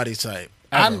anybody's type.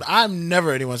 I'm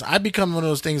never anyone's. I become one of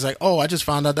those things like, oh, I just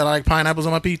found out that I like pineapples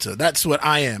on my pizza. That's what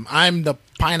I am. I'm the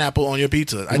pineapple on your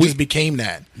pizza. I just became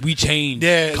that. We change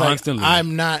Yeah, constantly. Like,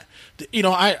 I'm not. You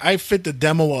know, I fit the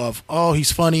demo of, oh,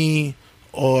 he's funny,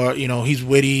 or you know, he's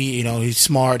witty. You know, he's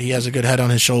smart. He has a good head on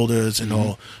his shoulders and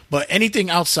all. But anything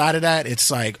outside of that,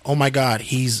 it's like, oh my god,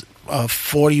 he's a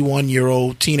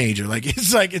 41-year-old teenager. Like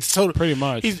it's totally Pretty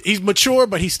much. He's mature,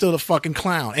 but he's still a fucking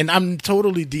clown. And I'm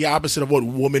totally the opposite of what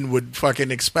women would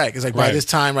fucking expect. It's like by Right. this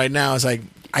time right now, it's like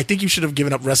I think you should have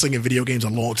given up wrestling and video games a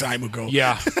long time ago.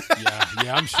 Yeah,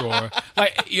 I'm sure.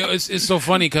 Like, you know, it's so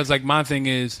funny because like my thing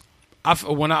is,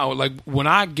 when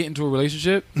I get into a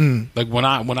relationship, like when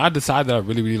I decide that I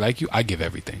really really like you, I give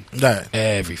everything, Right.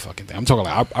 every fucking thing. I'm talking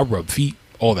like I rub feet,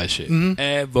 all that shit,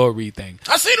 everything.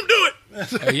 I seen him do it.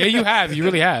 Yeah, you have, you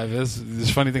really have. That's this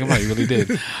funny thing about it, you really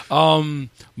did.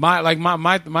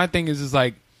 My thing is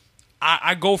like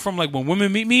I go from like when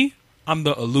women meet me, I'm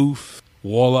the aloof,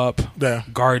 wall up, Yeah.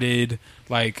 guarded,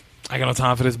 like I got no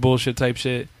time for this bullshit type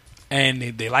shit. And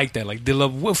they like that. Like they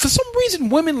love, for some reason,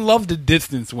 women love the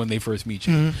distance when they first meet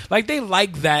you. Like they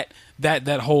like that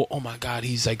whole, oh my god,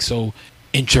 he's like so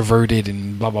introverted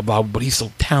and blah blah blah, but he's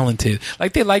so talented.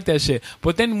 Like they like that shit.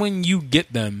 But then when you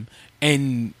get them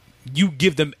and you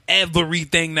give them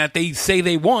everything that they say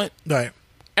they want, Right.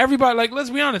 everybody, like, let's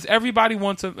be honest, every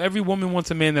woman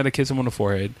wants a man that'll kiss him on the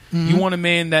forehead. You want a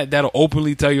man that'll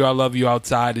openly tell you I love you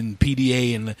outside and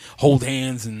PDA and hold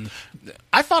hands. And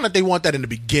I found that they want that in the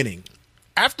beginning.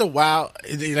 After a while,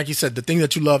 like you said, the thing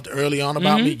that you loved early on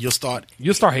about me, you'll start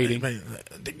hating.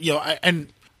 You know, and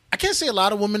I can't say a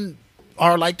lot of women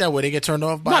are like that where they get turned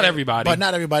off by Not it. everybody. But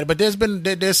not everybody. But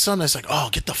there's some that's like, oh,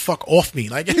 get the fuck off me.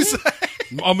 Like it's like,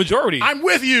 A majority. I'm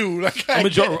with you. Like A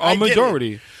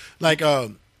majority. Like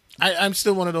I'm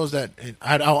still one of those that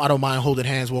I don't mind holding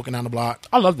hands walking down the block.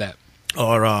 I love that.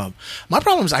 Or my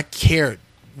problem is I care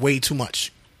way too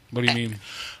much. What do you mean?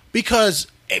 Because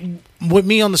with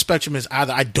me on the spectrum is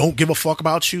either I don't give a fuck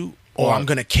about you or Or I'm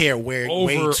going to care way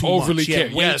too overly much. care.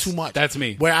 Yeah, way Yes, too much. that's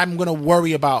me. Where I'm going to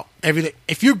worry about everything.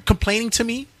 If you're complaining to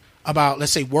me about,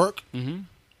 let's say, work,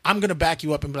 I'm going to back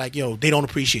you up and be like, yo, they don't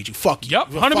appreciate you. Fuck you. Yep,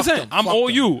 Fuck 100%. them. I'm Fuck all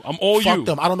them. you. I'm all Fuck you.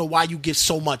 them. I don't know why you give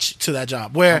so much to that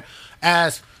job.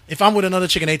 Whereas if I'm with another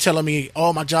chick and they telling me,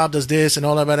 oh, my job does this and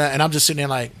all that, and I'm just sitting there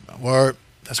like, word,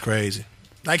 that's crazy.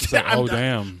 Like, oh,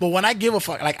 damn. But when I give a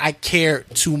fuck, like I care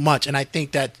too much, and I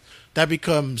think that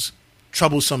becomes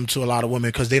troublesome to a lot of women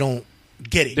because they don't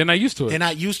get it. They're not used to it. They're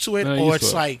not used to it, They're not or used to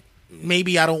it's it. like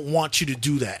maybe I don't want you to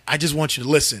do that. I just want you to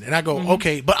listen, and I go,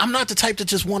 okay, but I'm not the type to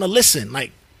just want to listen.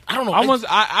 Like I don't know.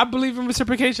 I believe in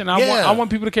reciprocation. I Yeah. want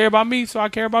people to care about me, so I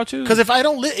care about you. Because if I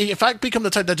don't, if I become the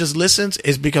type that just listens,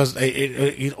 it's because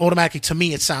it automatically to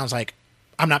me it sounds like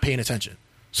I'm not paying attention.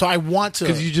 So I want to,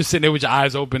 because you just sitting there with your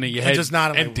eyes open and your head just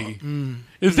not empty.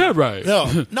 Is that right?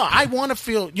 No, I want to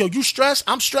feel, you stressed,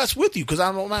 I'm stressed with you because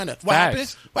I don't mind it. What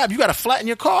happened? You got a flat in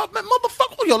your car? Man,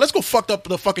 motherfucker, let's go fuck up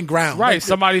the fucking ground. Right,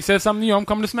 somebody said something, I'm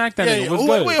coming to smack that nigga. What's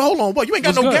good? Wait, hold on. What, you ain't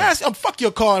got What's no good? gas? Fuck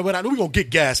your car. We're going to get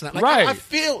gas now. Like, right. I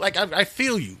feel like I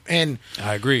feel you. And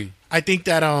I agree. I think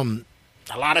that a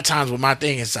lot of times with my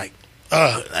thing, it's like,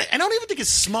 I don't even think it's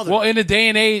smothering. Well, in the day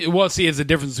and age, see, it's a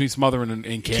difference between smothering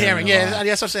and caring. Yeah,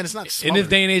 that's what I'm saying. It's not smothering. In this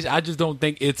day and age, I just don't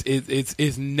think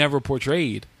it's never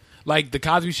portrayed. Like the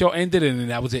Cosby Show ended, and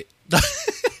that was it.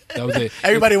 That was it.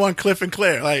 Everybody want Cliff and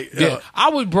Claire. Like, yeah, I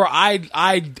would, bro. I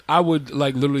would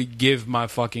like literally give my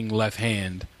fucking left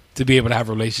hand to be able to have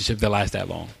a relationship that lasts that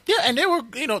long. Yeah, and they were,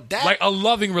 that like a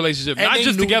loving relationship, not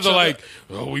just together. Like,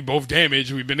 we both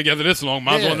damaged. We've been together this long.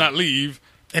 Might as well not leave.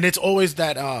 And it's always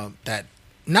that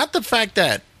not the fact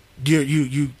that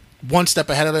you one step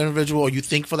ahead of the individual or you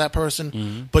think for that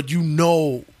person, but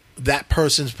that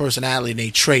person's personality and their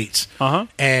traits.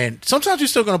 And sometimes you're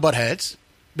still going to butt heads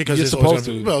because you're supposed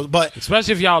to. But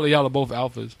especially if y'all are both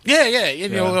alphas.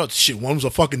 Yeah. Shit, one was a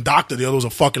fucking doctor, the other was a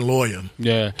fucking lawyer.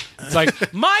 Yeah. It's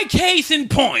like, my case in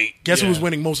point. Guess who's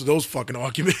winning most of those fucking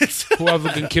arguments? Whoever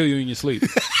can kill you in your sleep.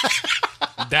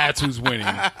 That's who's winning.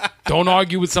 Don't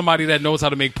argue with somebody that knows how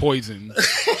to make poison.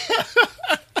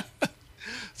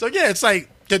 So yeah, it's like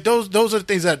those are the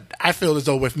things that I feel as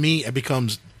though with me it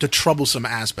becomes the troublesome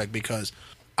aspect because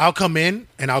I'll come in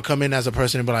as a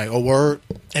person and be like, oh, word.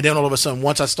 And then all of a sudden,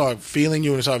 once I start feeling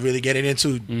you and start really getting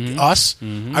into us,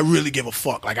 I really give a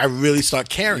fuck. Like, I really start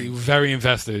caring. You're very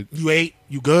invested. You ate?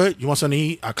 You good? You want something to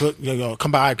eat? I cook?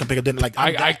 Come by. I can pick up dinner. Like,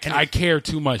 I care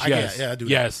too much. Yes. I do.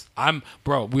 Yes.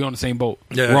 Bro, we on the same boat.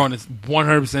 Yeah. We're on this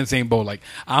 100% same boat. Like,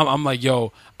 I'm like,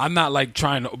 yo, I'm not like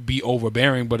trying to be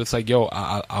overbearing, but it's like, yo,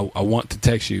 I want to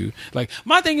text you. Like,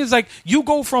 my thing is like, you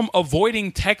go from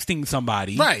avoiding texting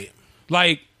somebody. Right.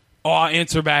 Like, I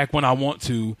answer back when I want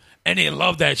to, and they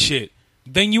love that shit.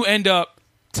 Then you end up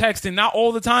texting, not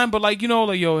all the time, but like,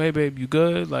 like, yo, hey babe, you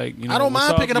good? Like, I don't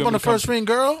mind picking up on the first ring,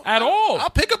 girl. At all. I'll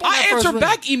pick up on that first ring. I answer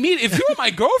back immediately. If you're my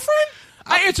girlfriend,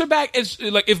 I answer back as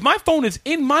like if my phone is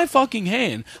in my fucking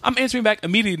hand, I'm answering back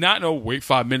immediately. Not wait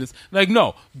 5 minutes. Like,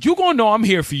 no, you gonna know I'm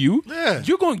here for you. Yeah,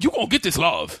 you gonna get this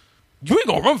love. You ain't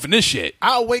gonna run from this shit.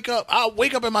 I'll wake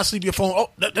up in my sleep. Your phone. Oh,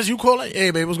 that's you calling?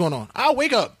 Hey babe, what's going on? I'll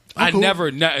wake up.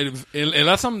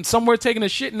 Unless I'm somewhere taking a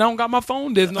shit and I don't got my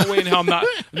phone, there's no way in hell I'm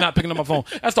not picking up my phone.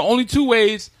 That's the only two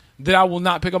ways that I will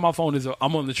not pick up my phone is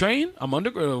I'm on the train,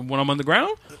 when I'm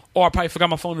underground, or I probably forgot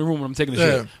my phone in the room when I'm taking a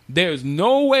shit. There's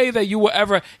no way that you will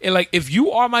ever, like, if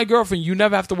you are my girlfriend, you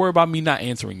never have to worry about me not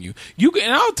answering you.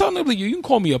 And I'll tell them, you can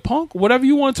call me a punk, whatever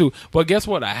you want to, but guess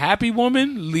what? A happy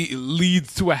woman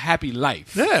leads to a happy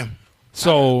life. Yeah.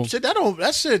 So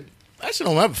that shit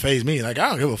don't ever faze me. Like, I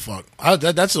don't give a fuck.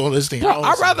 That's all this thing. Bro,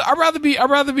 I'd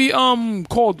rather be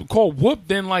called whooped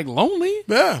than like lonely.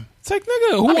 Yeah. It's like,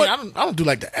 nigga, I don't do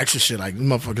like the extra shit like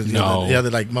motherfuckers. No. The other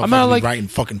like motherfuckers writing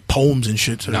fucking poems and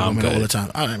shit to the women all the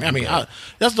time.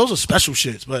 Those are special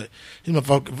shits. But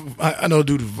I know a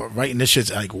dude writing this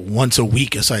shit's like once a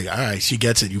week. It's like, all right, she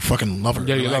gets it. You fucking love her.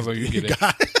 Yeah, you love her. You get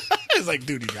it. It's like,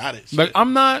 dude, you got it. Like,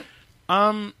 I'm not.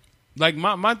 Like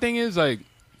my thing is like.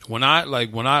 When I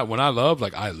love,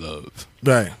 like I love.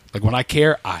 Right. Like when I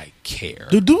care, I care.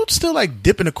 Do dudes still like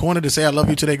dip in the corner to say I love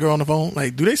you to their girl on the phone?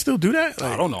 Like, do they still do that?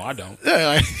 Like, I don't know. I don't. Yeah,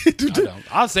 like, I don't.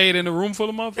 I'll say it in a room full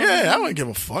of motherfuckers. Yeah, I don't give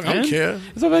a fuck. I don't care.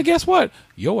 It's like, guess what?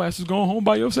 Your ass is going home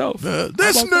by yourself.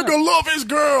 This nigga love his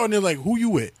girl, and they're like, who you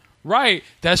with? Right.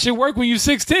 That shit work when you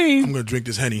 16. I'm gonna drink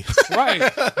this Henny.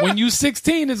 Right. When you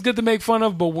 16, it's good to make fun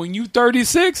of, but when you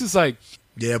 36, it's like,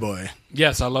 yeah, boy.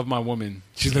 Yes, I love my woman.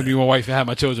 She's gonna be my wife and have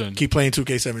my children. Keep playing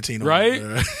 2K17, right?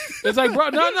 It's like, bro,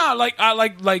 no. Like I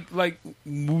like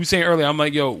we were saying earlier. I'm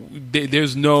like, yo,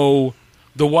 there's no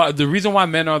the reason why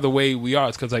men are the way we are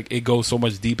is because like it goes so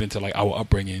much deep into like our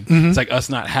upbringing. It's like us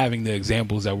not having the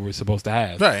examples that we're supposed to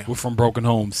have. Right. We're from broken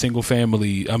homes, single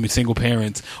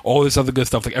parents, all this other good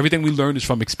stuff. Like everything we learn is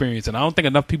from experience, and I don't think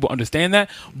enough people understand that.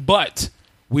 But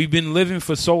we've been living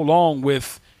for so long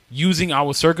with using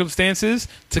our circumstances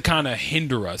to kind of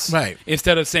hinder us. Right.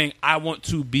 Instead of saying, I want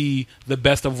to be the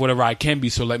best of whatever I can be,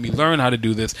 so let me learn how to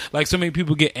do this. Like, so many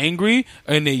people get angry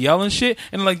and they yell and shit,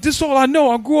 and like, this is all I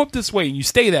know. I grew up this way, and you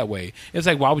stay that way. It's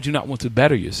like, why would you not want to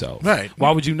better yourself? Right.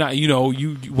 Why would you not,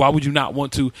 why would you not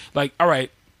want to, like, all right,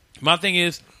 my thing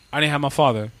is, I didn't have my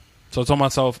father. So I told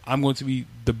myself, I'm going to be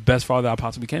the best father I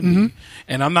possibly can be.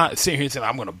 And I'm not sitting here saying,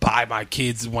 I'm going to buy my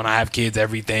kids when I have kids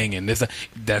everything, and this.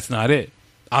 That's not it.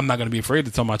 I'm not going to be afraid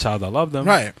to tell my child I love them.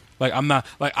 Right. Like I'm not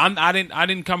like I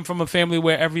didn't come from a family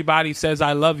where everybody says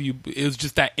I love you. It was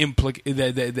just that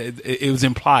it was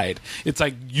implied. It's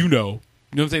like you know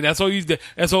what I'm saying. That's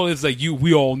all it's like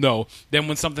we all know. Then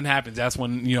when something happens, that's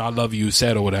when I love you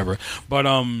said or whatever.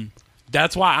 But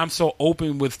that's why I'm so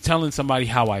open with telling somebody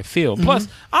how I feel. Plus,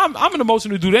 I'm an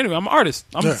emotional dude anyway. I'm an artist.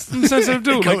 I'm a sensitive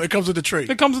dude. It comes with the trait.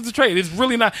 It comes with the trait. It's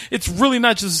really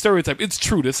not just a stereotype. It's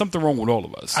true. There's something wrong with all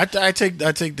of us. I take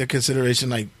the consideration.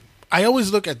 Like I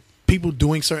always look at people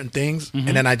doing certain things, and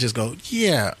then I just go,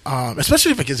 yeah.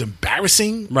 Especially if it gets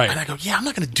embarrassing, right? And I go, yeah, I'm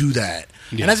not going to do that.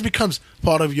 Yeah. And as it becomes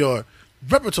part of your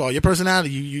repertoire, your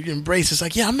personality, you embrace. It's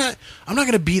like, yeah, I'm not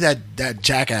going to be that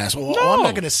jackass, or I'm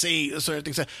not going to say certain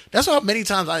things. That's why many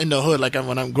times in the hood, like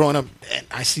when I'm growing up, and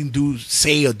I see dudes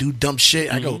say or do dumb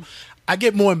shit, I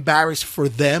get more embarrassed for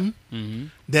them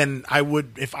than I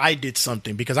would if I did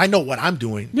something, because I know what I'm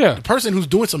doing. Yeah, the person who's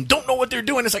doing something don't know what they're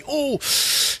doing. It's like, oh,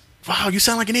 wow, you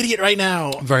sound like an idiot right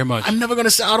now. Very much. I'm never going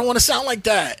to sound, I don't want to sound like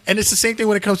that. And it's the same thing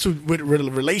when it comes to with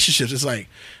relationships. It's like,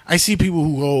 I see people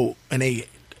who go and they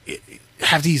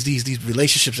have these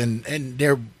relationships and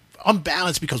they're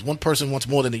unbalanced because one person wants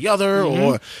more than the other,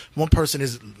 or one person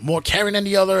is more caring than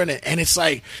the other, and it's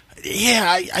like,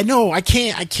 yeah, I know I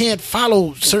can't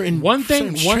follow certain one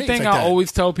thing like I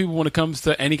always tell people when it comes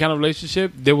to any kind of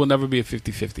relationship, there will never be a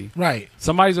 50-50. Right.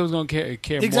 Somebody's always going to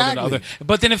care exactly. more than the other,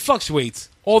 but then it fluctuates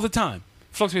all the time.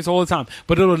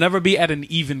 But it'll never be at an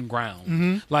even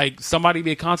ground. Like somebody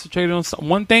be concentrated on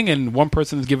one thing and one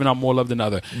person is giving out more love than the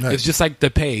other. Right. It's just like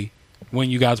the pay. When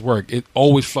you guys work, it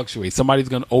always fluctuates. Somebody's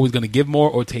always gonna give more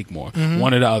or take more,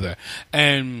 one or the other.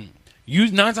 And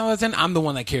 9 times out of 10, I'm the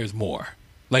one that cares more.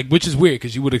 Like, which is weird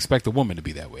because you would expect a woman to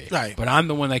be that way, right? But I'm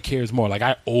the one that cares more. Like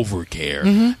I over care,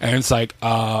 and it's like,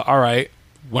 all right.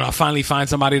 When I finally find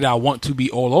somebody that I want to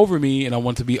be all over me and I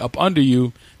want to be up under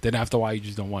you, then after a while you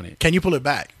just don't want it. Can you pull it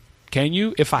back? Can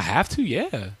you? If I have to,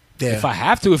 yeah. If I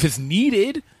have to, if it's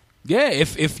needed. Yeah,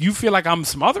 if you feel like I'm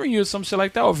smothering you or some shit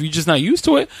like that, or if you're just not used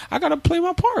to it, I gotta play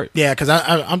my part. Yeah, because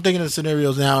I'm thinking of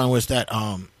scenarios now in which that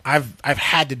I've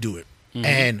had to do it,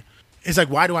 and it's like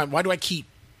why do I keep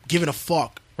giving a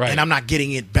fuck and I'm not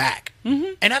getting it back,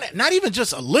 and not even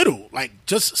just a little, like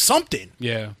just something,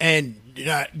 and you're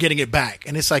not getting it back,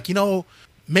 and it's like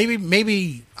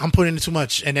maybe I'm putting in too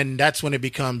much, and then that's when it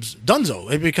becomes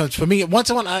dunzo. It becomes for me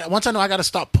once I know I gotta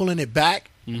stop pulling it back.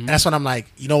 And that's when I'm like,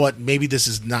 you know what? Maybe this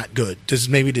is not good. This is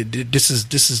going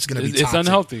to be toxic. It's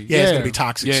unhealthy. Yeah, it's going to be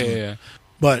toxic. Yeah.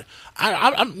 But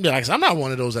I'm not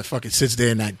one of those that fucking sits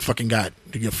there and that fucking got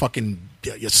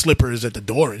your slippers at the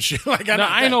door and shit. Like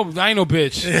I ain't no bitch.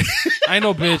 I ain't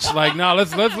no bitch. Like no,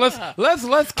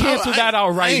 let's cancel that out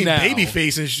right now. Baby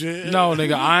face and shit. No,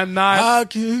 nigga, I'm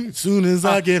not. As soon as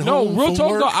I get home. No, real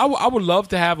talk work. though. I would love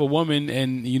to have a woman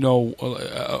and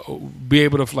be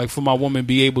able to for my woman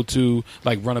be able to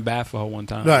run a bath for her one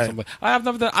time. Right. I have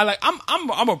nothing.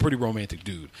 I'm a pretty romantic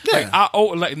dude. Yeah.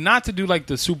 Not to do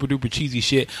the super duper cheesy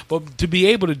shit, but to be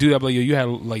able to do that. But you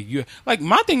had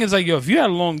my thing is if you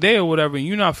had a long day or whatever and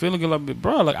you're not feeling good,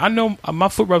 bro, I know my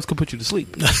foot rubs could put you to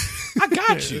sleep. I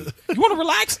got you. You want to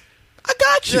relax? I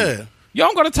got you. Yeah. Yo,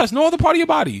 I'm gonna touch no other part of your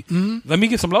body. Let me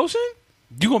get some lotion.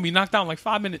 You're gonna be knocked out in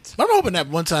 5 minutes. I'm hoping that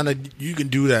one time that you can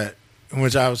do that, in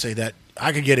which I would say that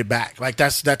I could get it back. Like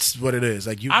that's what it is.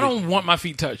 Like I don't want my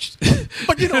feet touched.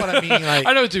 But you know what I mean. Like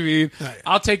I know what you mean.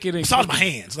 I'll take it in. Massage my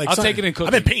hands. I'll take it in cooking.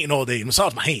 I've been painting all day.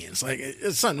 Massage my hands. Like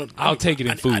it's something. I'll take it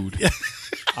in food.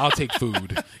 I'll take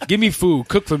food. Give me food.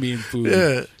 Cook for me in food.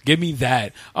 Yeah. Give me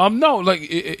that. No,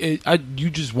 you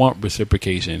just want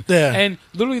reciprocation. Yeah. And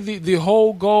literally the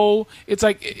whole goal, it's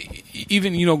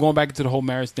even going back into the whole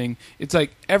marriage thing, it's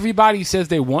like everybody says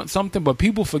they want something, but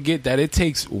people forget that it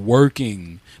takes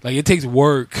working. It takes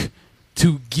work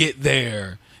to get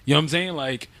there. You know what I'm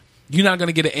saying? You're not going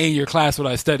to get an A in your class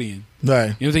without studying. Right. You know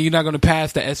what I'm saying? You're not going to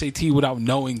pass the SAT without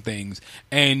knowing things.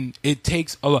 And it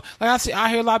takes a lot. I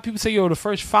hear a lot of people say, the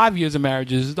first 5 years of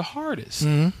marriage is the hardest.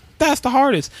 That's the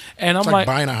hardest. And I'm like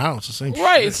buying a house. The same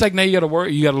right. shit. It's like now you got to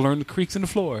work. You got to learn the creaks in the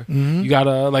floor. You got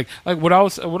to like what I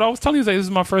was telling you. This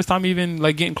is my first time even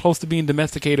getting close to being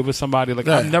domesticated with somebody.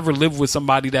 I've never lived with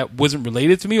somebody that wasn't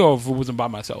related to me or if it wasn't by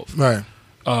myself. Right.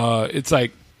 It's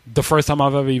the first time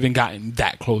I've ever even gotten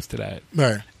that close to that.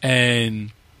 Right.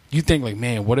 And you think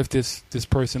man, what if this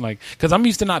person because I'm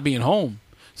used to not being home.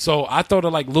 So I thought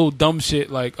of little dumb shit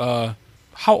how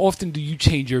often do you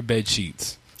change your bed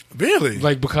sheets?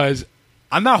 Really? Because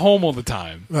I'm not home all the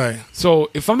time. Right.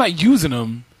 So if I'm not using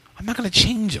them, I'm not going to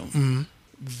change them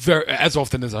as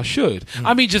often as I should.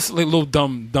 I mean, just little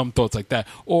dumb thoughts like that.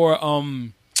 Or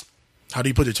how do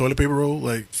you put your toilet paper roll?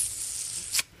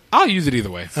 I'll use it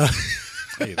either way.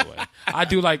 Either way. I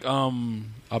do like up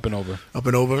and over. Up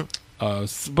and over.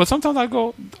 But sometimes I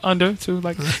go under too.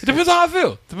 Like it depends on how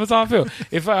I feel.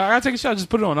 If I gotta take a shot, just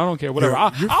put it on. I don't care. Whatever.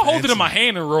 I'll hold it in my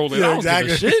hand and roll it. Yeah, I don't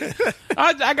give a shit.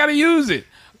 I gotta use it.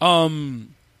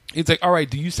 It's like, all right.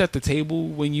 Do you set the table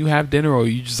when you have dinner, or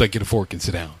you just like get a fork and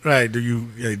sit down? Right. Do you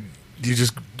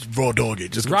just raw dog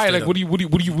it? Just go right. straight Like up. what do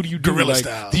you do? Gorilla Like,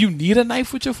 style. do you need a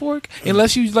knife with your fork?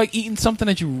 Unless you like eating something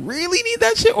that you really need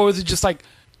that shit, or is it just like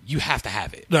you have to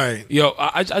have it? Right. Yo,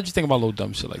 I just think about little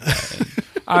dumb shit like that.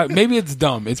 And, maybe it's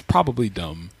dumb. It's probably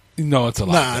dumb. No, it's a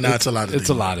lot. Nah, it's a lot of It's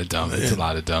a lot of dumb. It's a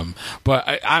lot of dumb.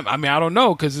 But I mean, I don't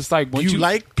know because it's like Do once you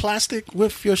like plastic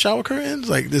with your shower curtains?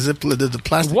 Like, does the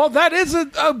plastic? Well, that is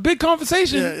a big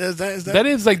conversation. Yeah, is that? That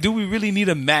is like, do we really need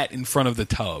a mat in front of the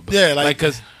tub? Yeah, like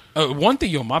because one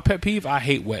thing, my pet peeve, I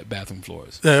hate wet bathroom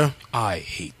floors. Yeah. I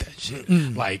hate that shit.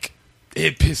 Like,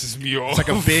 it pisses me off. It's like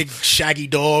a big shaggy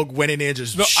dog went in there and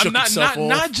just shook itself off.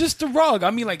 Not just the rug.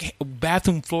 I mean, like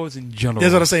bathroom floors in general.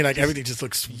 That's what I'm saying. Like everything just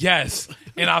looks. Yes,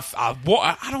 and I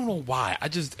don't know why. I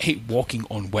just hate walking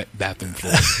on wet bathroom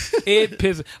floors. It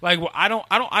pisses. Like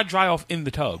I dry off in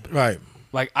the tub. Right.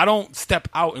 Like I don't step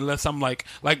out unless I'm like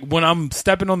when I'm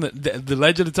stepping on the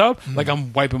ledge of the tub, like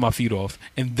I'm wiping my feet off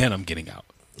and then I'm getting out.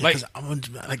 Like,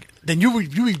 then you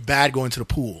be bad going to the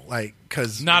pool, like,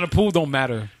 because a pool don't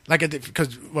matter. Like,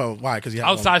 because why? Because you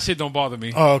have outside shit don't bother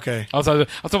me. Oh, okay. Outside,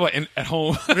 I'm talking about at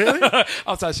home. Really?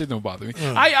 Outside shit don't bother me.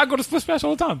 I go to Split Splash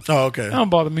all the time. Oh, okay. That don't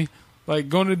bother me. Like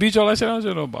going to the beach, all that shit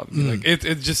don't bother me. Like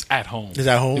it's just at home. It's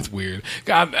at home. It's weird.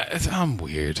 I'm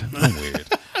weird. I'm weird.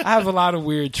 I have a lot of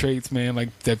weird traits, man.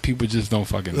 Like that people just don't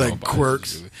fucking know like about.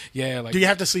 quirks. Yeah. Like, do you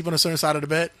have to sleep on a certain side of the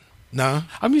bed? No.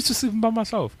 I'm used to sleeping by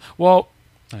myself. Well,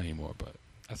 not anymore, but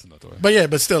that's another way. But yeah,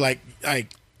 but still, like,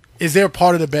 is there a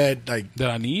part of the bed like that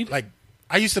I need? Like,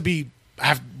 I used to be.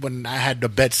 When I had the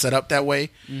bed set up that way,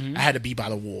 I had to be by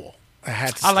the wall.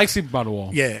 I like sleeping by the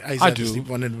wall. Yeah, I do. To sleep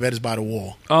when the bed is by the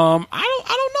wall. I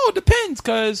don't know. It depends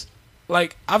because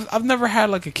like I've never had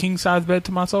like a king size bed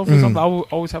to myself or something. I would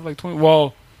always have like 20.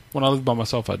 Well, when I lived by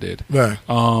myself, I did. Right.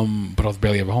 But I was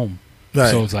barely ever home.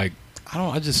 Right. So it's like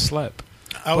I just slept.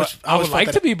 I would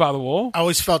like to be by the wall. I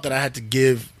always felt that I had to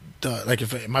give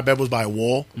if my bed was by a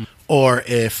wall, or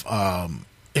if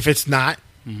it's not,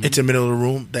 it's in the middle of the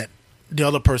room, that the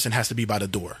other person has to be by the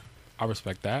door. I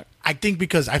respect that. I think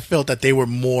because I felt that they were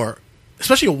more,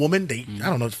 especially a woman. I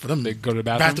don't know, for them they go to the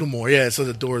bathroom more. Yeah, so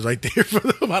the door is right there for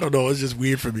them. I don't know. It's just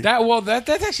weird for me. That's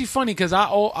actually funny because I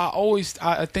always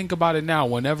think about it now.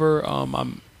 Whenever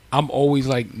I'm always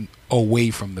like away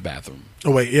from the bathroom. Oh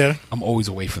wait, yeah. I'm always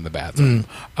away from the bathroom.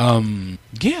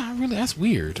 Yeah, really, that's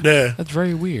weird. Yeah, that's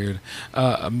very weird.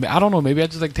 I don't know. Maybe I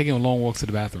just like taking long walks to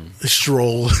the bathroom. A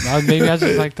stroll. Maybe I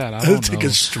just like that. I don't know. Take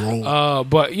a stroll.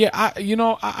 But yeah, I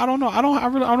don't know. I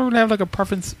don't really have like a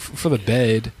preference for the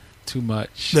bed too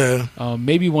much. Yeah.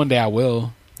 Maybe one day I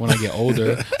will when I get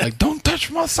older. Like, don't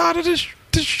touch my side of the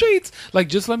sheets. Like,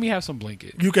 just let me have some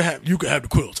blanket. You can have the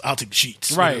quilts. I'll take the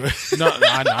sheets. Right. No,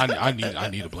 I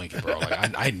need a blanket, bro.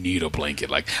 Like, I need a blanket.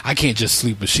 Like, I can't just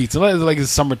sleep with sheets. Unless like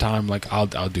it's summertime, like I'll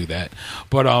do that.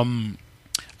 But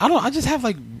I just have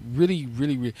like really,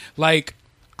 really, really, like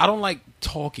I don't like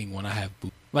talking when I have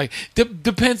food. Like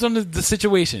depends on the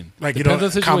situation. Like,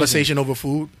 depends you know, conversation over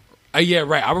food. Yeah,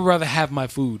 right. I would rather have my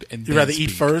food and you'd rather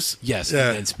eat first. Yes,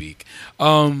 and then speak.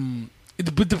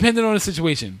 But depending on the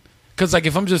situation. Because, like,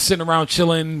 if I'm just sitting around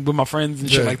chilling with my friends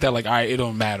and shit like that, like, all right, it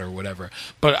don't matter, whatever.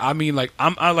 But, I mean, like,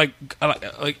 I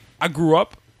grew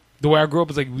up, the way I grew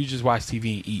up is, like, we just watch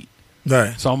TV and eat.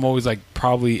 Right. So I'm always, like,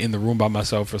 probably in the room by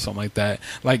myself or something like that.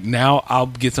 Like, now I'll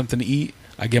get something to eat.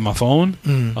 I get my phone.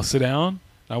 I'll sit down.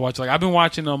 I watch, like, I've been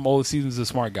watching all the seasons of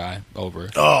Smart Guy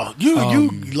over. Oh, you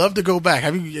love to go back.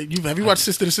 Have you watched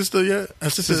Sister to Sister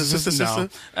yet? Sister?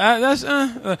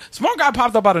 No. Smart Guy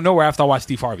popped up out of nowhere after I watched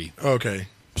Steve Harvey. Okay.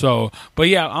 So, but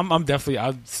yeah, I'm definitely.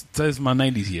 It's my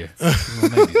 90s year.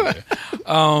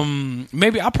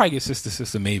 Maybe I'll probably get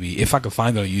Sister. Maybe if I could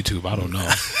find it on YouTube. I don't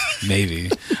know. Maybe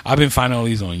I've been finding all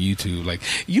these on YouTube. Like,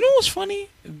 you know what's funny?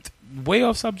 Way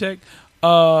off subject. Wait,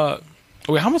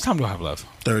 how much time do I have left?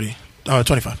 30.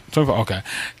 25. 25. Okay.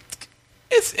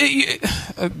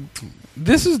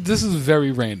 This is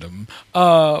very random.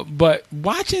 But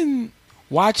watching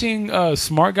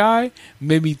Smart Guy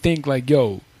made me think like,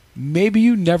 yo. Maybe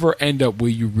you never end up where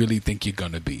you really think you're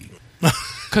going to be.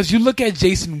 Because you look at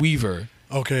Jason Weaver.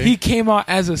 Okay. He came out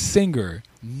as a singer.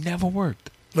 Never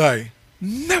worked. Right.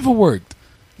 Never worked.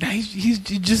 Now he's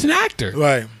just an actor.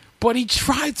 Right. But he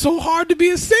tried so hard to be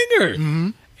a singer. Mm-hmm.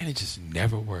 And it just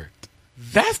never worked.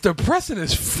 That's depressing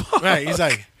as fuck. Right. He's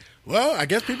like, well, I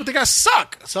guess people think I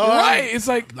suck. So right. It's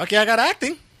like, lucky I got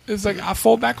acting. It's like I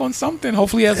fall back on something.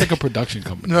 Hopefully, he has like a production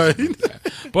company.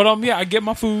 But yeah, I get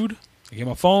my food. I get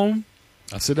my phone.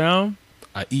 I sit down.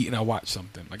 I eat and I watch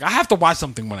something. Like I have to watch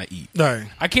something when I eat. Right.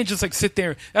 I can't just like sit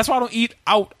there. That's why I don't eat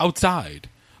outside.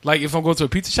 Like if I'm going to a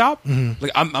pizza shop,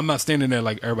 like I'm not standing there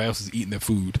like everybody else is eating their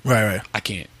food. Right. I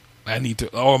can't. I need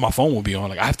to. Or my phone will be on.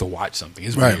 Like I have to watch something.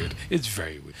 It's weird. It's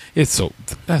very weird.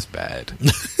 That's bad.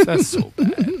 That's so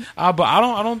bad. But I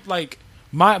don't like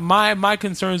my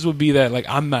concerns would be that like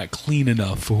I'm not clean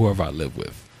enough for whoever I live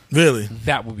with. Really?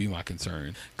 That would be my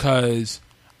concern because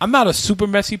I'm not a super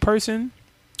messy person.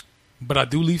 But I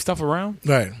do leave stuff around.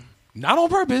 Right. Not on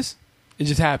purpose. It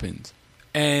just happens.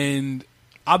 And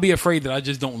I'll be afraid that I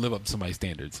just don't live up to somebody's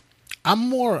standards. I'm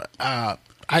more, when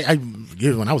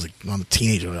I was a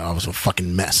teenager, I was a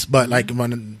fucking mess. But like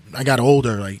when I got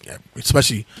older, like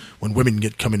especially when women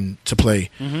come into play,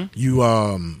 you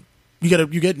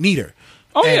get neater.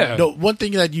 Oh, and yeah. The one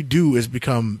thing that you do is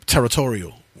become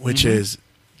territorial, which is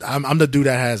I'm the dude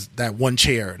that has that one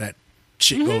chair that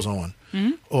shit goes on.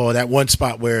 Or that one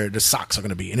spot where the socks are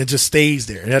going to be, and it just stays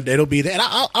there. And it'll be there, and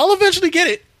I'll eventually get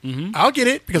it. I'll get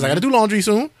it because I got to do laundry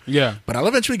soon. Yeah, but I'll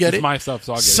eventually get it's my stuff,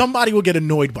 so I'll get Somebody will get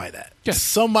annoyed by that. Yes.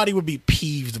 Somebody will be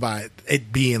peeved by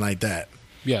it being like that.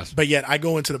 Yes, but yet I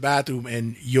go into the bathroom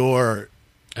and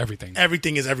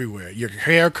everything is everywhere. Your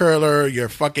hair curler, your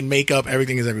fucking makeup,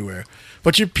 everything is everywhere.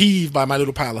 But you're peeved by my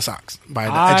little pile of socks by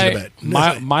the edge of the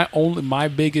bed. My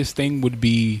biggest thing would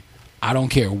be I don't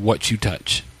care what you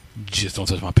touch. Just don't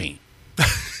touch my paint.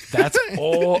 That's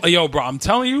all. Yo, bro, I'm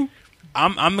telling you,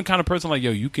 I'm the kind of person like,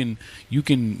 yo, you can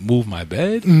move my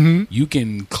bed. You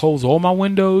can close all my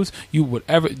windows. You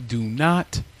whatever. Do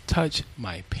not touch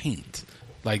my paint.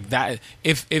 Like that.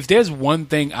 If there's one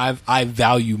thing I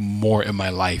value more in my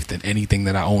life than anything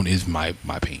that I own is my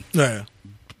paint. Yeah.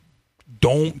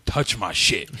 Don't touch my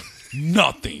shit.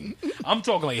 Nothing. I'm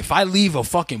talking like if I leave a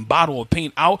fucking bottle of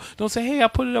paint out, don't say, hey, I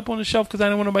put it up on the shelf because I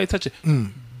didn't want nobody to touch it.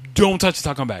 Don't touch it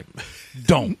till I come back.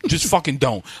 Don't. Just fucking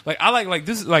don't. Like I like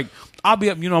this is like I'll be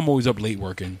up, I'm always up late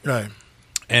working. Right.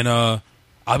 And I'll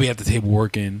be at the table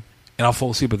working and I'll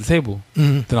fall asleep at the table.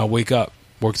 Then I'll wake up,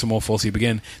 work some more, fall asleep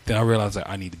again. Then I realize like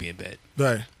I need to be in bed.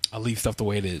 Right. I leave stuff the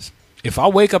way it is. If I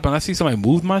wake up and I see somebody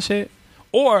move my shit,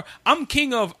 or I'm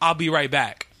king of I'll be right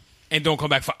back and don't come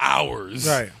back for hours.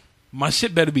 Right. My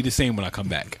shit better be the same when I come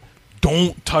back.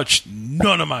 Don't touch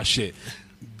none of my shit.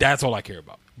 That's all I care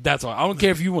about. That's all. I don't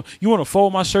care if you want to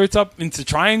fold my shirts up into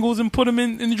triangles and put them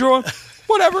in the drawer.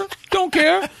 Whatever. Don't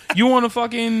care. You want to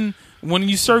fucking, when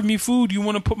you serve me food, you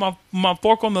want to put my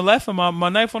fork on the left and my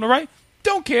knife on the right?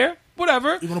 Don't care.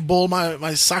 Whatever. You want to bowl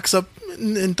my socks up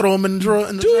and throw them in the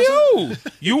drawer? Do you?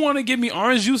 You want to give me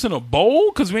orange juice in a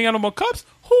bowl because we ain't got no more cups?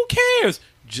 Who cares?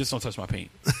 Just don't touch my paint.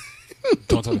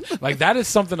 Don't touch it. Like that is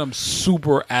something I'm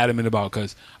super adamant about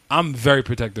because I'm very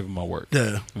protective of my work.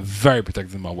 Yeah. Very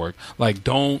protective of my work. Like,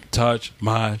 don't touch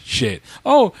my shit.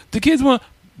 Oh, the kids want...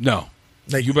 No.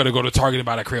 Like, you better go to Target and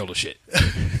buy that Crayola shit.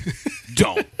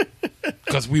 Don't.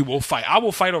 Because we will fight. I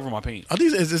will fight over my paint.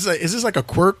 Is this like a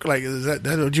quirk? Like, is that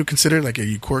what you consider? Like, are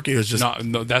you quirky or is just...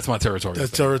 No, that's my territorial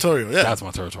That's thing. territorial, yeah. That's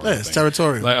my territorial Yeah, it's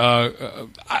territorial. Like,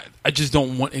 I just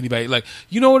don't want anybody... Like,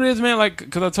 you know what it is, man? Like,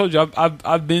 because I told you,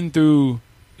 I've been through...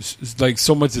 like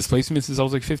so much displacement since I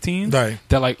was like 15 right.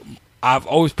 that like I've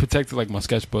always protected like my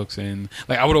sketchbooks and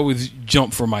like I would always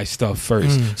jump for my stuff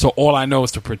first. So all I know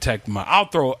is to protect my I'll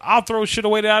throw shit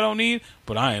away that I don't need,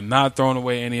 but I am not throwing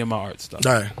away any of my art stuff.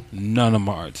 Right. None of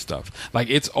my art stuff. Like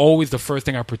it's always the first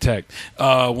thing I protect.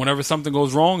 Whenever something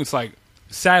goes wrong, it's like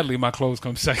sadly my clothes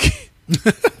come second.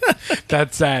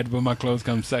 That's sad, but my clothes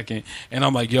come second. And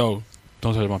I'm like, yo,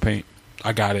 don't touch my paint.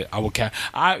 I got it. I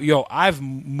will I've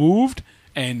moved.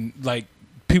 And like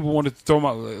people wanted to throw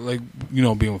my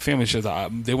being with family shit.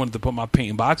 They wanted to put my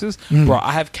paint in boxes, bro.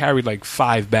 I have carried like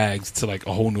 5 bags to like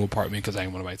a whole new apartment because I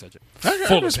didn't want anybody to touch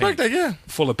it. I respect that, yeah.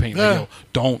 Full of paint. Yeah. Like, yo,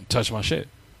 don't touch my shit.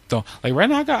 Don't like right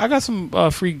now. I got some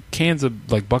free cans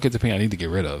of like buckets of paint I need to get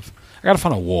rid of. I gotta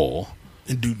find a wall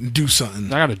and do something.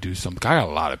 I gotta do something. I got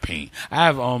a lot of paint. I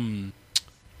have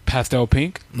pastel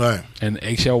pink, right, and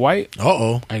eggshell white.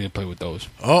 I need to play with those.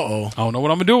 I don't know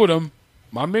what I'm gonna do with them.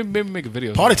 Maybe make a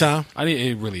video. Party time.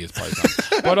 It really is party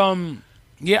time. But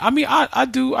yeah. I mean, I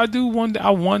do one day. I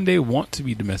one day want to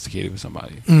be domesticated with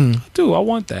somebody. I do. I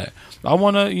want that. I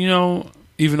want to.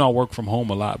 Even though I work from home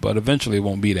a lot, but eventually it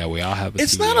won't be that way. I'll have.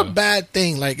 It's studio. Not a bad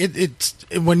thing. Like it's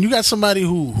when you got somebody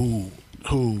who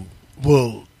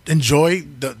will enjoy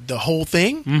the whole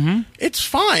thing. Mm-hmm. It's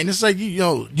fine. It's like you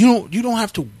don't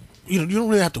have to. You don't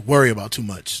really have to worry about too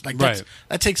much. Like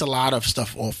that takes a lot of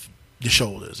stuff off your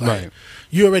shoulders. Like, right.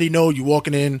 You already know you're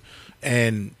walking in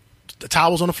and the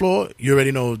towel's on the floor, you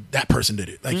already know that person did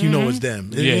it. Like, you know it's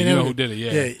them. Yeah, you know who did it,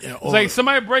 yeah. It's like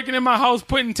somebody breaking in my house,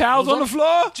 putting towels on the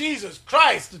floor? Jesus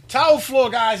Christ, the towel floor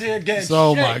guys here getting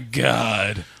Oh, shit. my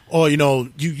God. Or, you know,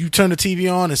 you turn the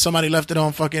TV on and somebody left it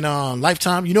on fucking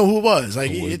Lifetime. You know who it was.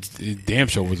 Like, It damn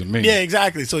sure wasn't me. yeah,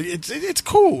 exactly. So it's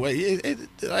cool.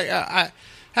 I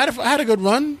had a good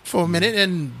run for a minute,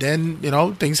 and then, you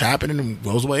know, things happen and it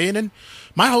goes away. And then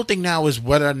my whole thing now is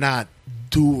whether or not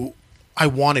do I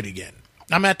want it again.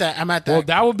 I'm at that. Well,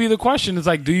 that would be the question. It's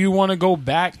like, do you want to go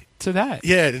back to that?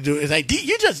 Yeah, it's like,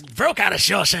 you just broke out of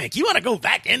Shawshank. You want to go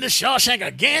back into Shawshank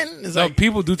again? It's So like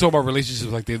people do talk about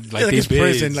relationships like they it's biz.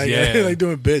 prison, like, yeah. like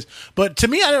doing biz. But to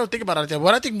me, I don't think about it like that.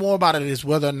 What I think more about it is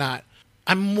whether or not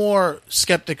I'm more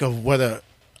skeptic of whether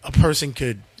a person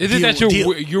could. Is it that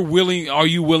you're willing? Are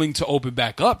you willing to open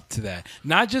back up to that?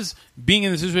 Not just being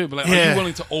in the situation, but like, are you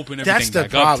willing to open everything That's the back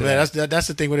problem. up to that? That's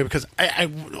the thing with it, because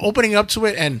I opening up to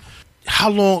it, and how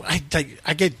long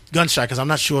I get gun shy because I'm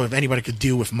not sure if anybody could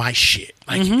deal with my shit.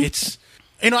 Like it's,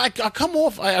 you know, I come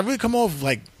off. I really come off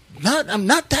like I'm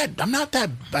not that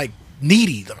like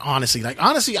needy. Honestly,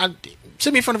 I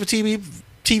sit me in front of a TV.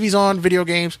 TV's on, video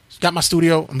games. Got my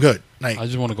studio. I'm good. Like, I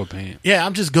just want to go paint. Yeah,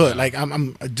 I'm just good. Like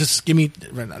I'm just let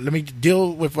me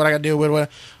deal with what I got to deal with.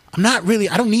 I'm not really.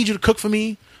 I don't need you to cook for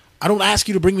me. I don't ask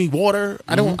you to bring me water.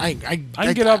 I don't. I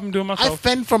can get up and do it myself. I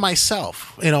fend for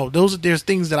myself. You know, there's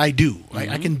things that I do. Like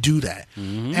I can do that,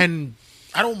 and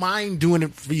I don't mind doing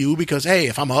it for you because hey,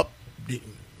 if I'm up, you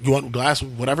want a glass,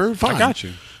 whatever, fine. I got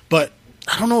you. But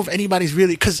I don't know if anybody's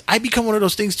really, because I become one of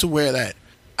those things to where that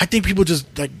I think people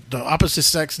just like the opposite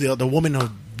sex, the woman will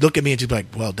look at me and just be like,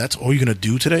 well, that's all you're gonna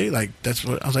do today? Like that's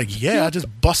what I was like, yeah, I just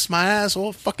bust my ass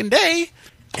all fucking day.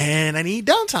 And I need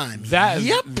downtime.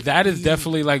 That is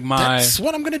definitely like that's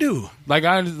what I'm gonna do. Like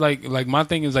I like my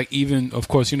thing is like, even of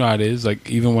course you know how it is, like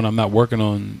even when I'm not working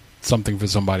on something for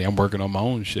somebody, I'm working on my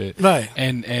own shit. Right.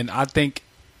 And I think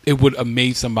it would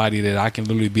amaze somebody that I can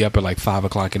literally be up at like 5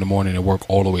 o'clock in the morning and work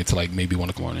all the way to like maybe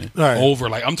 1 o'clock in the morning. Right. Over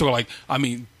like I'm talking like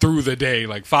through the day,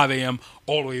 like 5 a.m.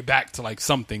 all the way back to like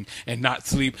something and not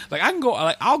sleep. Like I can go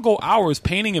I'll go hours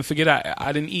painting and forget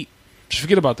I didn't eat. Just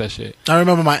forget about that shit. I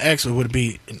remember my ex would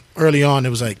be early on. It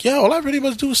was like, yeah, all I really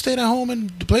must do is stay at home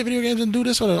and play video games and do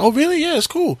this. Oh, really? Yeah, it's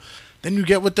cool. Then you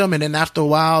get with them, and then after a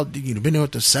while, you've been there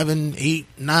with them 7, 8,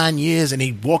 9 years, and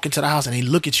they walk into the house and they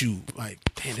look at you like,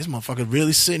 damn, this motherfucker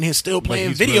really sitting here still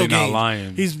playing video games. Not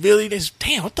lying. He's really this.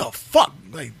 Damn, what the fuck?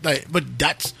 Like, but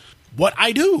that's what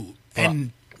I do.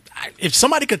 And if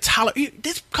somebody could tolerate,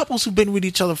 there's couples who've been with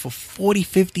each other for 40,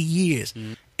 50 years,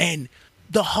 and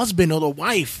the husband or the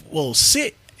wife will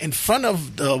sit in front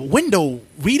of the window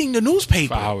reading the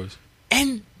newspaper for hours,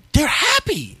 and they're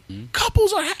happy.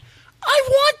 Couples are happy. I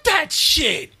want that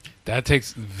shit. That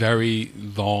takes very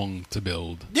long to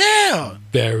build. Yeah,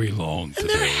 very long to and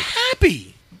build. They're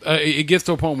happy. It gets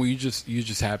to a point where you're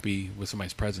just happy with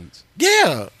somebody's presence.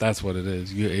 Yeah, that's what it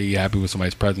is. You're happy with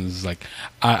somebody's presence. It's like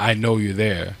I know you're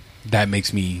there. That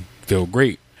makes me feel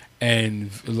great.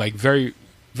 And like very,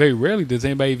 very rarely does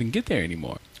anybody even get there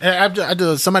anymore.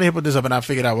 Somebody put this up, and I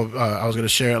figured I was going to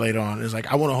share it later on. It's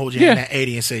like I want to hold your hand at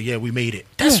 80 and say, "Yeah, we made it."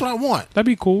 That's what I want. That'd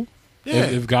be cool. Yeah.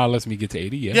 If God lets me get to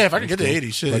 80, yeah. Yeah, if I can get to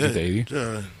 80, shit. If I get to 80.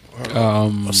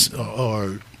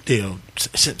 Or you know,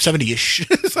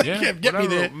 70-ish. Like, yeah, get me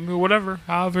there. Whatever.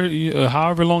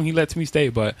 However long he lets me stay.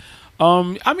 But,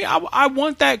 I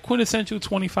want that quintessential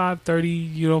 25, 30,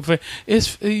 you know,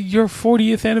 it's your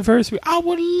 40th anniversary. I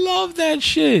would love that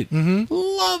shit.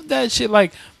 Love that shit.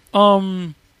 Like,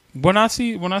 when I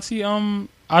see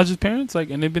Aja's parents, like,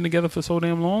 and they've been together for so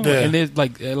damn long, and there's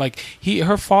like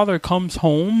her father comes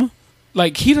home,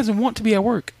 like he doesn't want to be at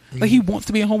work, like he wants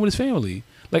to be at home with his family.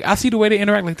 Like I see the way they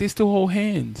interact, like they still hold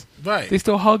hands, right? They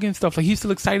still hug and stuff. Like he's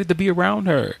still excited to be around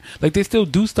her. Like they still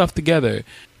do stuff together.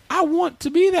 I want to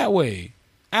be that way.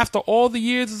 After all the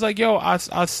years, it's like, yo, I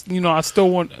still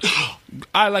want.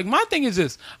 I like my thing is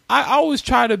this. I always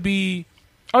try to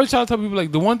tell people,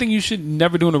 like, the one thing you should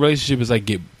never do in a relationship is, like,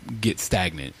 get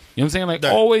stagnant. You know what I'm saying? Like,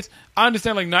 always, I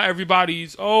understand, like, not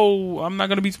everybody's, I'm not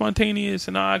going to be spontaneous,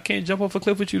 and I can't jump off a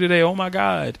cliff with you today. Oh, my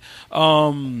God.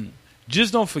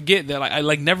 Just don't forget that, like, I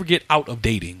never get out of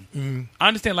dating. I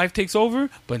understand life takes over,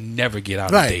 but never get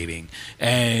out of dating.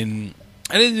 And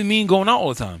it doesn't mean going out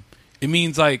all the time. It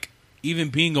means, like, even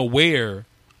being aware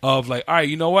of, like, all right,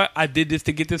 you know what? I did this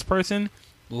to get this person.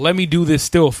 Let me do this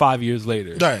still 5 years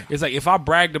later. Right. It's like if I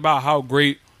bragged about how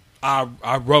great I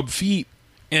rub feet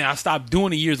and I stopped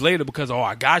doing it years later because,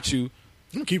 I got you.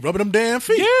 You keep rubbing them damn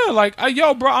feet. Yeah, like,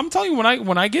 yo, bro, I'm telling you,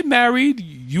 when I get married,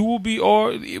 you will be,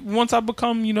 or once I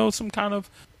become, some kind of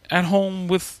at home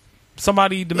with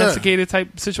somebody domesticated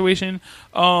type situation,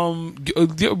 you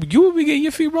would be getting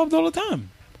your feet rubbed all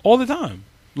the time.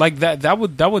 Like that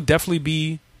would definitely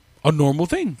be a normal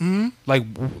thing. Mm-hmm. Like,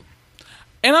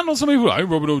 and I know some people, I ain't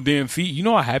rubbing no damn feet. You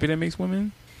know how happy that makes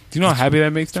women? Do you know how happy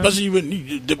that makes them? Especially when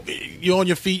you're on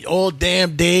your feet all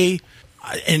damn day,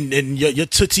 and your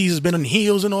tootsies has been on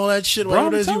heels and all that shit.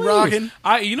 Whatever it is you rocking.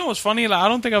 You know what's funny? Like, I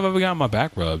don't think I've ever gotten my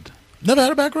back rubbed. Never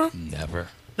had a back rub? Never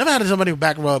Never had somebody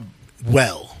back rub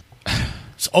well.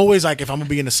 It's always like if I'm gonna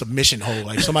be in a submission hole,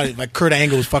 like somebody like Kurt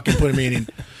Angle is fucking putting me in.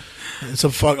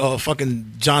 Some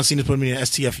fucking John Cena's putting me in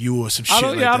STFU or some shit.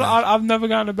 I've never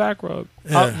gotten a back rub.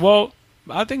 Yeah.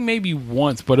 I think maybe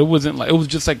once, but it wasn't like, it was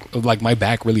just like my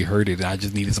back really hurted and I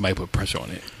just needed somebody to put pressure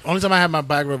on it. Only time I had my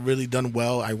back rub really done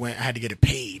well, I had to get it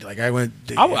paid. Like I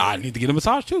need to get a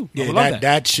massage too. Yeah,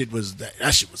 that shit was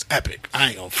epic. I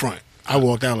ain't gonna front. I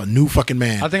walked out a new fucking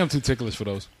man. I think I'm too ticklish for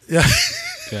those. Yeah.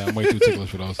 Yeah, I'm way too ticklish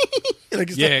for those.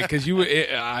 Yeah, because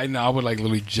I would like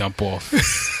literally jump off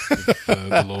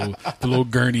the little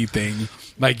gurney thing.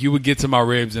 Like, you would get to my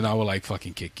ribs and I would like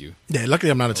fucking kick you. Yeah,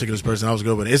 luckily I'm not a ticklish person. I was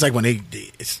good with it. It's like when you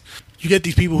get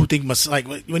these people who think like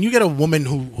when you get a woman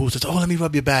who says, "Oh, let me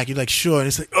rub your back," you're like, "Sure," and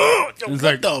it's like, "Oh, what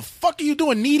like, the fuck are you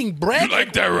doing? Kneading bread? You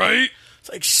like that, right?" It's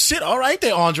like, shit. All right,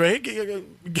 there, Andre.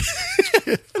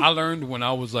 I learned when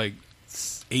I was like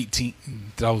 18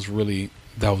 that I was really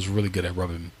good at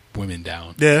rubbing women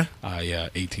down. Yeah.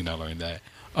 18 I learned that.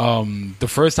 The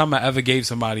first time I ever gave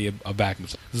somebody a back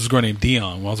massage, this was a girl named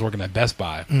Dion when I was working at Best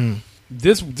Buy.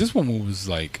 This woman was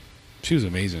like, she was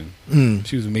amazing.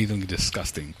 She was amazingly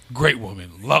disgusting. Great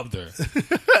woman, loved her.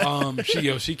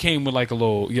 She came with like a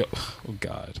little oh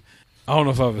god, I don't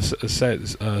know if I ever said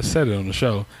it on the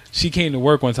show. She came to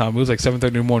work one time. It was like 7:30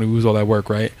 in the morning. We was all at work,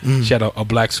 right? She had a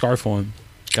black scarf on.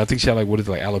 I think she had like, what is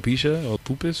it, like alopecia or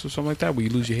lupus or something like that, where you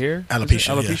lose your hair.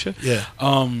 Alopecia. Yeah.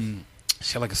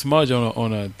 She had like a smudge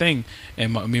on a thing,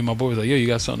 and me and my boy was like, "Yo, you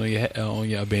got something on your head, on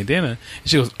your bandana?" And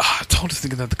she goes, "I told this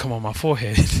nigga not to come on my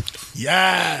forehead."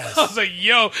 Yes. I was like,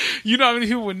 "Yo, you know how many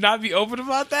people would not be open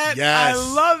about that?" Yes.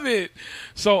 I love it.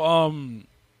 So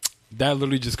that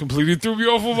literally just completely threw me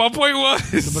off what my point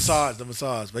was. The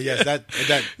massage. But yes, that.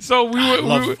 So I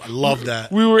love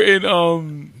that. We were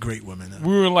in great women.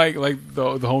 We were in like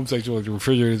the home section, like the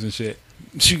refrigerators and shit.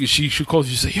 She called.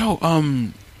 She said, "Yo,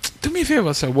 do me a favor."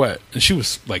 I said, "What?" And she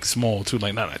was like small too,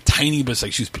 like not a tiny, but it's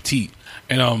like she was petite.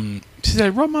 And she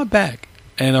said, "Rub my back."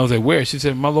 And I was like, "Where?" She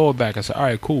said, "My lower back." I said, "All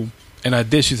right, cool." And I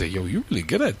did. She said, "Yo, you're really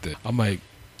good at this." I'm like,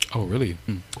 "Oh, really?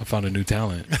 I found a new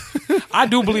talent." I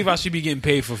do believe I should be getting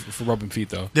paid for rubbing feet,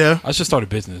 though. Yeah. I should start a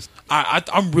business.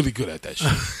 I'm really good at that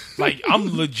shit. Like,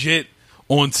 I'm legit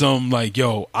on some, like,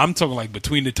 yo, I'm talking like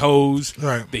between the toes,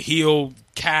 right, the heel,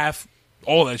 calf,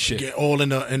 all that shit. Get all in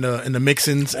the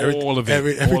mixins. All of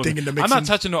it. Everything in the mixins. I'm not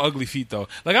touching no ugly feet, though.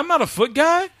 Like, I'm not a foot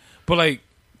guy, but, like,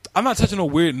 I'm not touching I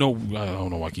don't know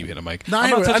why I keep hitting the mic.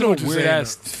 I'm not touching no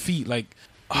weird-ass feet. Like,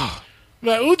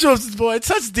 like, Joseph's boy,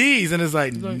 touch these. And it's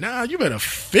like, nah, you better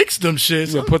fix them shit.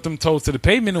 You better put them toes to the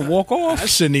pavement and walk off. I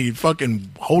should need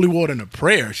fucking holy water and a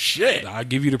prayer. Shit. I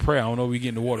give you the prayer. I don't know where we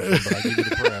getting the water from, but I give you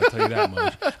the prayer. I'll tell you that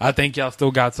much. I think y'all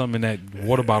still got some in that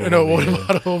water bottle.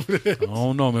 Over there. I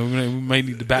don't know, man. We may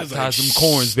need to baptize some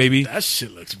corns, baby. That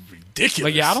shit looks ridiculous.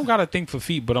 Like, yeah, I don't got a thing for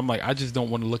feet, but I'm like, I just don't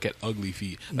want to look at ugly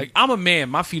feet. Like, I'm a man.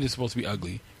 My feet are supposed to be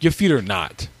ugly. Your feet are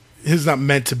not. It's not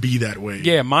meant to be that way.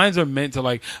 Yeah, mine's are meant to,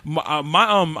 like, I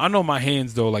know my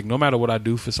hands, though, like, no matter what I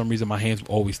do, for some reason my hands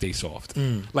always stay soft.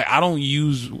 Like, I don't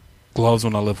use gloves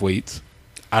when I lift weights.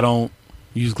 I don't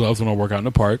use gloves when I work out in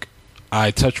the park.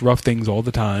 I touch rough things all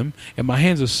the time, and my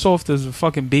hands are soft as a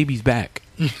fucking baby's back.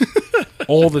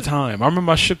 All the time. I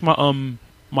remember I shook my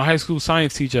high school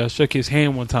science teacher. I shook his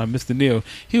hand one time, Mr. Neal.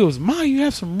 He goes, "Ma, you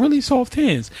have some really soft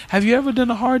hands. Have you ever done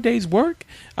a hard day's work?"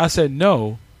 I said,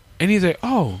 "No." And he's like,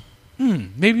 "Oh,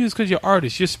 maybe it's because you're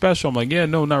artist. You're special." I'm like, "Yeah,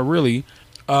 no, not really."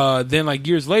 Then, like,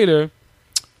 years later,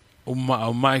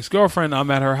 my ex-girlfriend, I'm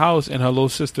at her house, and her little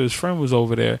sister's friend was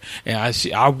over there. And I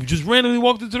just randomly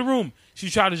walked into the room. She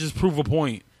tried to just prove a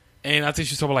point. And I think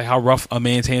she was talking about, like, how rough a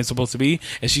man's hand's supposed to be.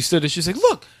 And she stood there. She's like,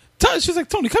 "Look." She's like,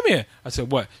 "Tony, come here." I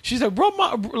said, "What?" She's like, rub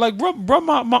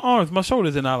my arms, my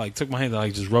shoulders." And I, like, took my hands and I,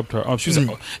 like, just rubbed her arms. She was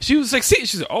like, she was like, "See,"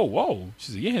 she said, "Oh, whoa."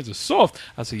 She said, "Your hands are soft."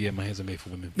 I said, "Yeah, my hands are made for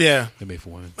women." Yeah, they're made for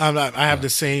women. I have the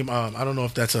same. I don't know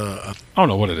if that's I don't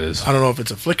know what it is. I don't know if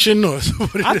it's affliction or.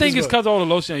 I think it's because all the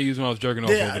lotion I used when I was jerking off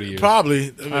over the years. Probably.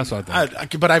 That's what I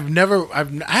think. But I've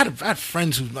had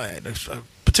friends who like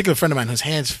particular friend of mine whose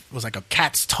hands was like a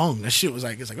cat's tongue. That shit was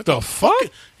like, it's like, what The fuck?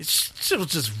 Shit was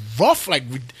just rough. Like,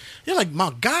 you're like,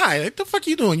 my guy, like, the fuck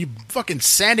you doing? You fucking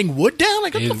sanding wood down?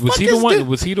 Like, what the Was fuck he is the one? this?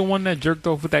 Was he the one that jerked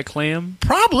off with that clam?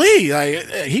 Probably. Like,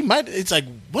 he might. It's like,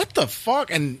 what the fuck?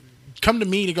 And come to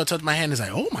me to go touch my hand. It's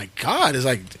like, oh my god. It's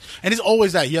like, and it's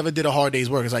always that. You ever did a hard day's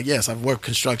work? It's like, yes, I've worked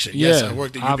construction. Yes, I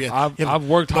worked at UPS. I've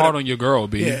worked hard on your girl,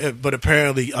 B. Yeah, but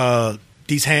apparently,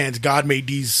 these hands, God made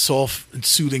these soft and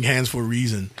soothing hands for a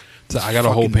reason. So I got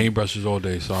to hold paintbrushes all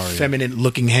day. Sorry, feminine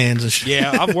looking hands and shit.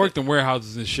 Yeah, I've worked in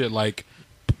warehouses and shit, like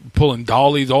pulling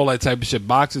dollies, all that type of shit,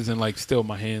 boxes, and like still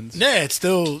my hands. Yeah, it's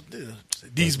still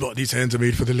these hands are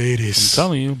made for the ladies. I'm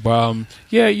telling you, but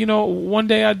yeah, you know, one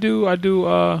day I do want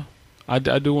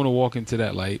to walk into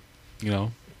that light, you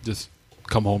know, just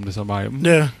come home to somebody.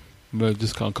 Yeah, but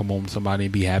just come home to somebody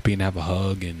and be happy and have a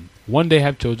hug and one day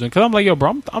have children. Because I'm like, yo,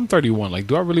 bro, I'm 31. Like,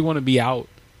 do I really want to be out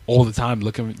all the time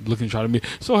looking, trying to be?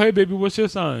 So, hey, baby, what's your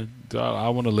sign? Do I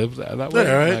want to live that way?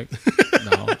 Yeah, right. Like,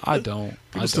 no, I don't.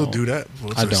 People still do that.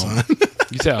 I don't.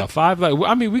 You said 5? Like,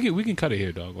 I mean, we can cut it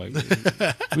here, dog. Like,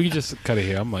 we can just cut it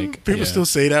here. I'm like, people still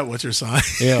say that. What's your sign?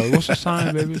 Yeah, what's your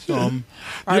sign, baby? So, all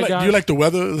right, guys. Do you like the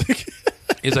weather?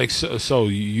 It's like, so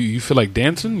you feel like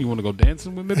dancing? You want to go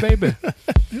dancing with me, baby?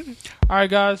 All right,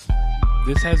 guys.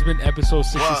 This has been episode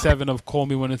 67 of Call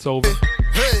Me When It's Over.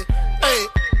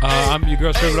 I'm your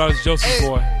girl's favorite artist, Josie's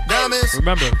Boy.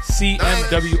 Remember,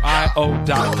 CMWIO.com.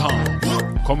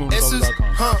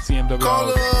 CallMeWhenIt'sOver.com. CMWIO.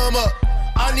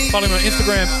 Follow me on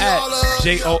Instagram at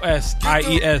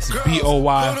JOSIESBOY. All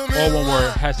one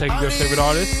word. Hashtag your girl's favorite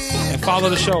artist. And follow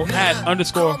the show at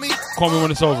 _ Call Me When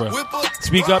It's Over.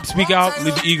 Speak up, speak out,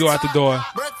 leave your ego at the door.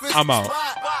 I'm out.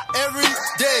 Every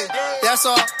day, that's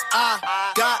all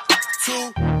I got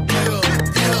to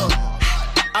give.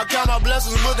 I count my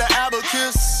blessings with the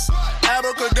abacus.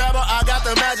 Abracadabra, I got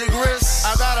the magic wrist.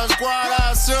 I got a squad,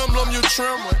 I assemble them, you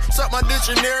trembling. Suck my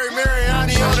dictionary,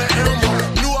 Mariani on the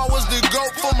emblem. Knew I was the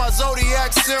GOAT for my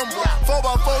zodiac symbol.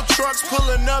 4x4 trucks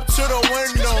pulling up to the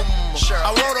window.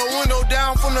 I roll the window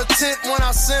down from the tent when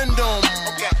I send them.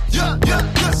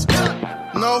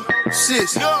 No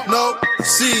sis, no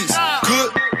C's, good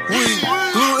weed,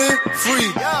 gluten free.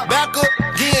 Back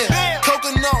again,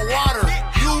 coconut water.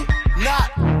 You not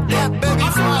that baby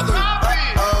father.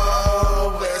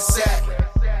 Oh, where's that?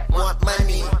 Want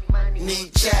money,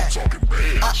 need chat.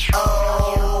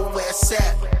 Oh, where's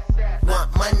that? Want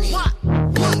money,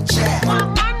 need chat.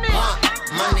 Want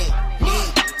money,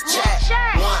 need chat.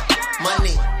 Want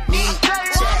money, need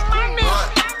chat.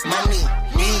 Want money,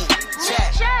 need chat.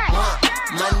 Want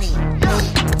money,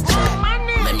 need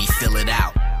chat. Let me fill it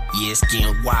out. Yeah, it's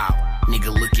getting wild.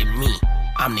 Nigga, look at me.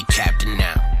 I'm the captain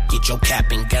now. Get your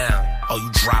cap and gown. Oh, you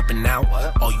dropping out?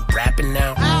 Oh, you rapping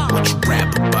now? What you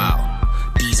rap about?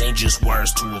 These ain't just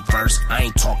words to a verse. I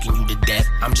ain't talking you to death.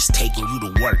 I'm just taking you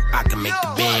to work. I can make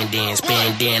the band dance,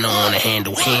 bandana on a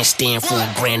handle, handstand for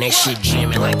 $1,000. That shit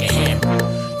jamming like a hammer.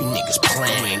 You niggas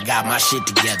playing, got my shit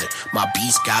together. My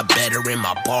beats got better and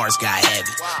my bars got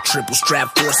heavy. Triple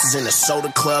strap forces in the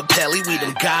soda club, Pelly. We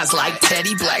them guys like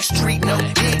Teddy, Blackstreet, no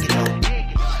digging.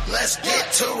 Let's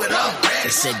get to it, I'm ready. They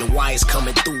said the wire's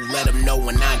coming through, let them know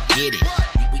when I get it.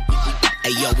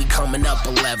 Hey yo, we coming up a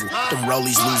level. Them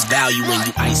rollies lose value when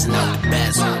you icing out the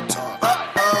bezel.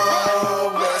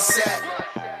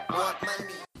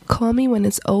 Call Me When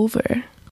It's Over.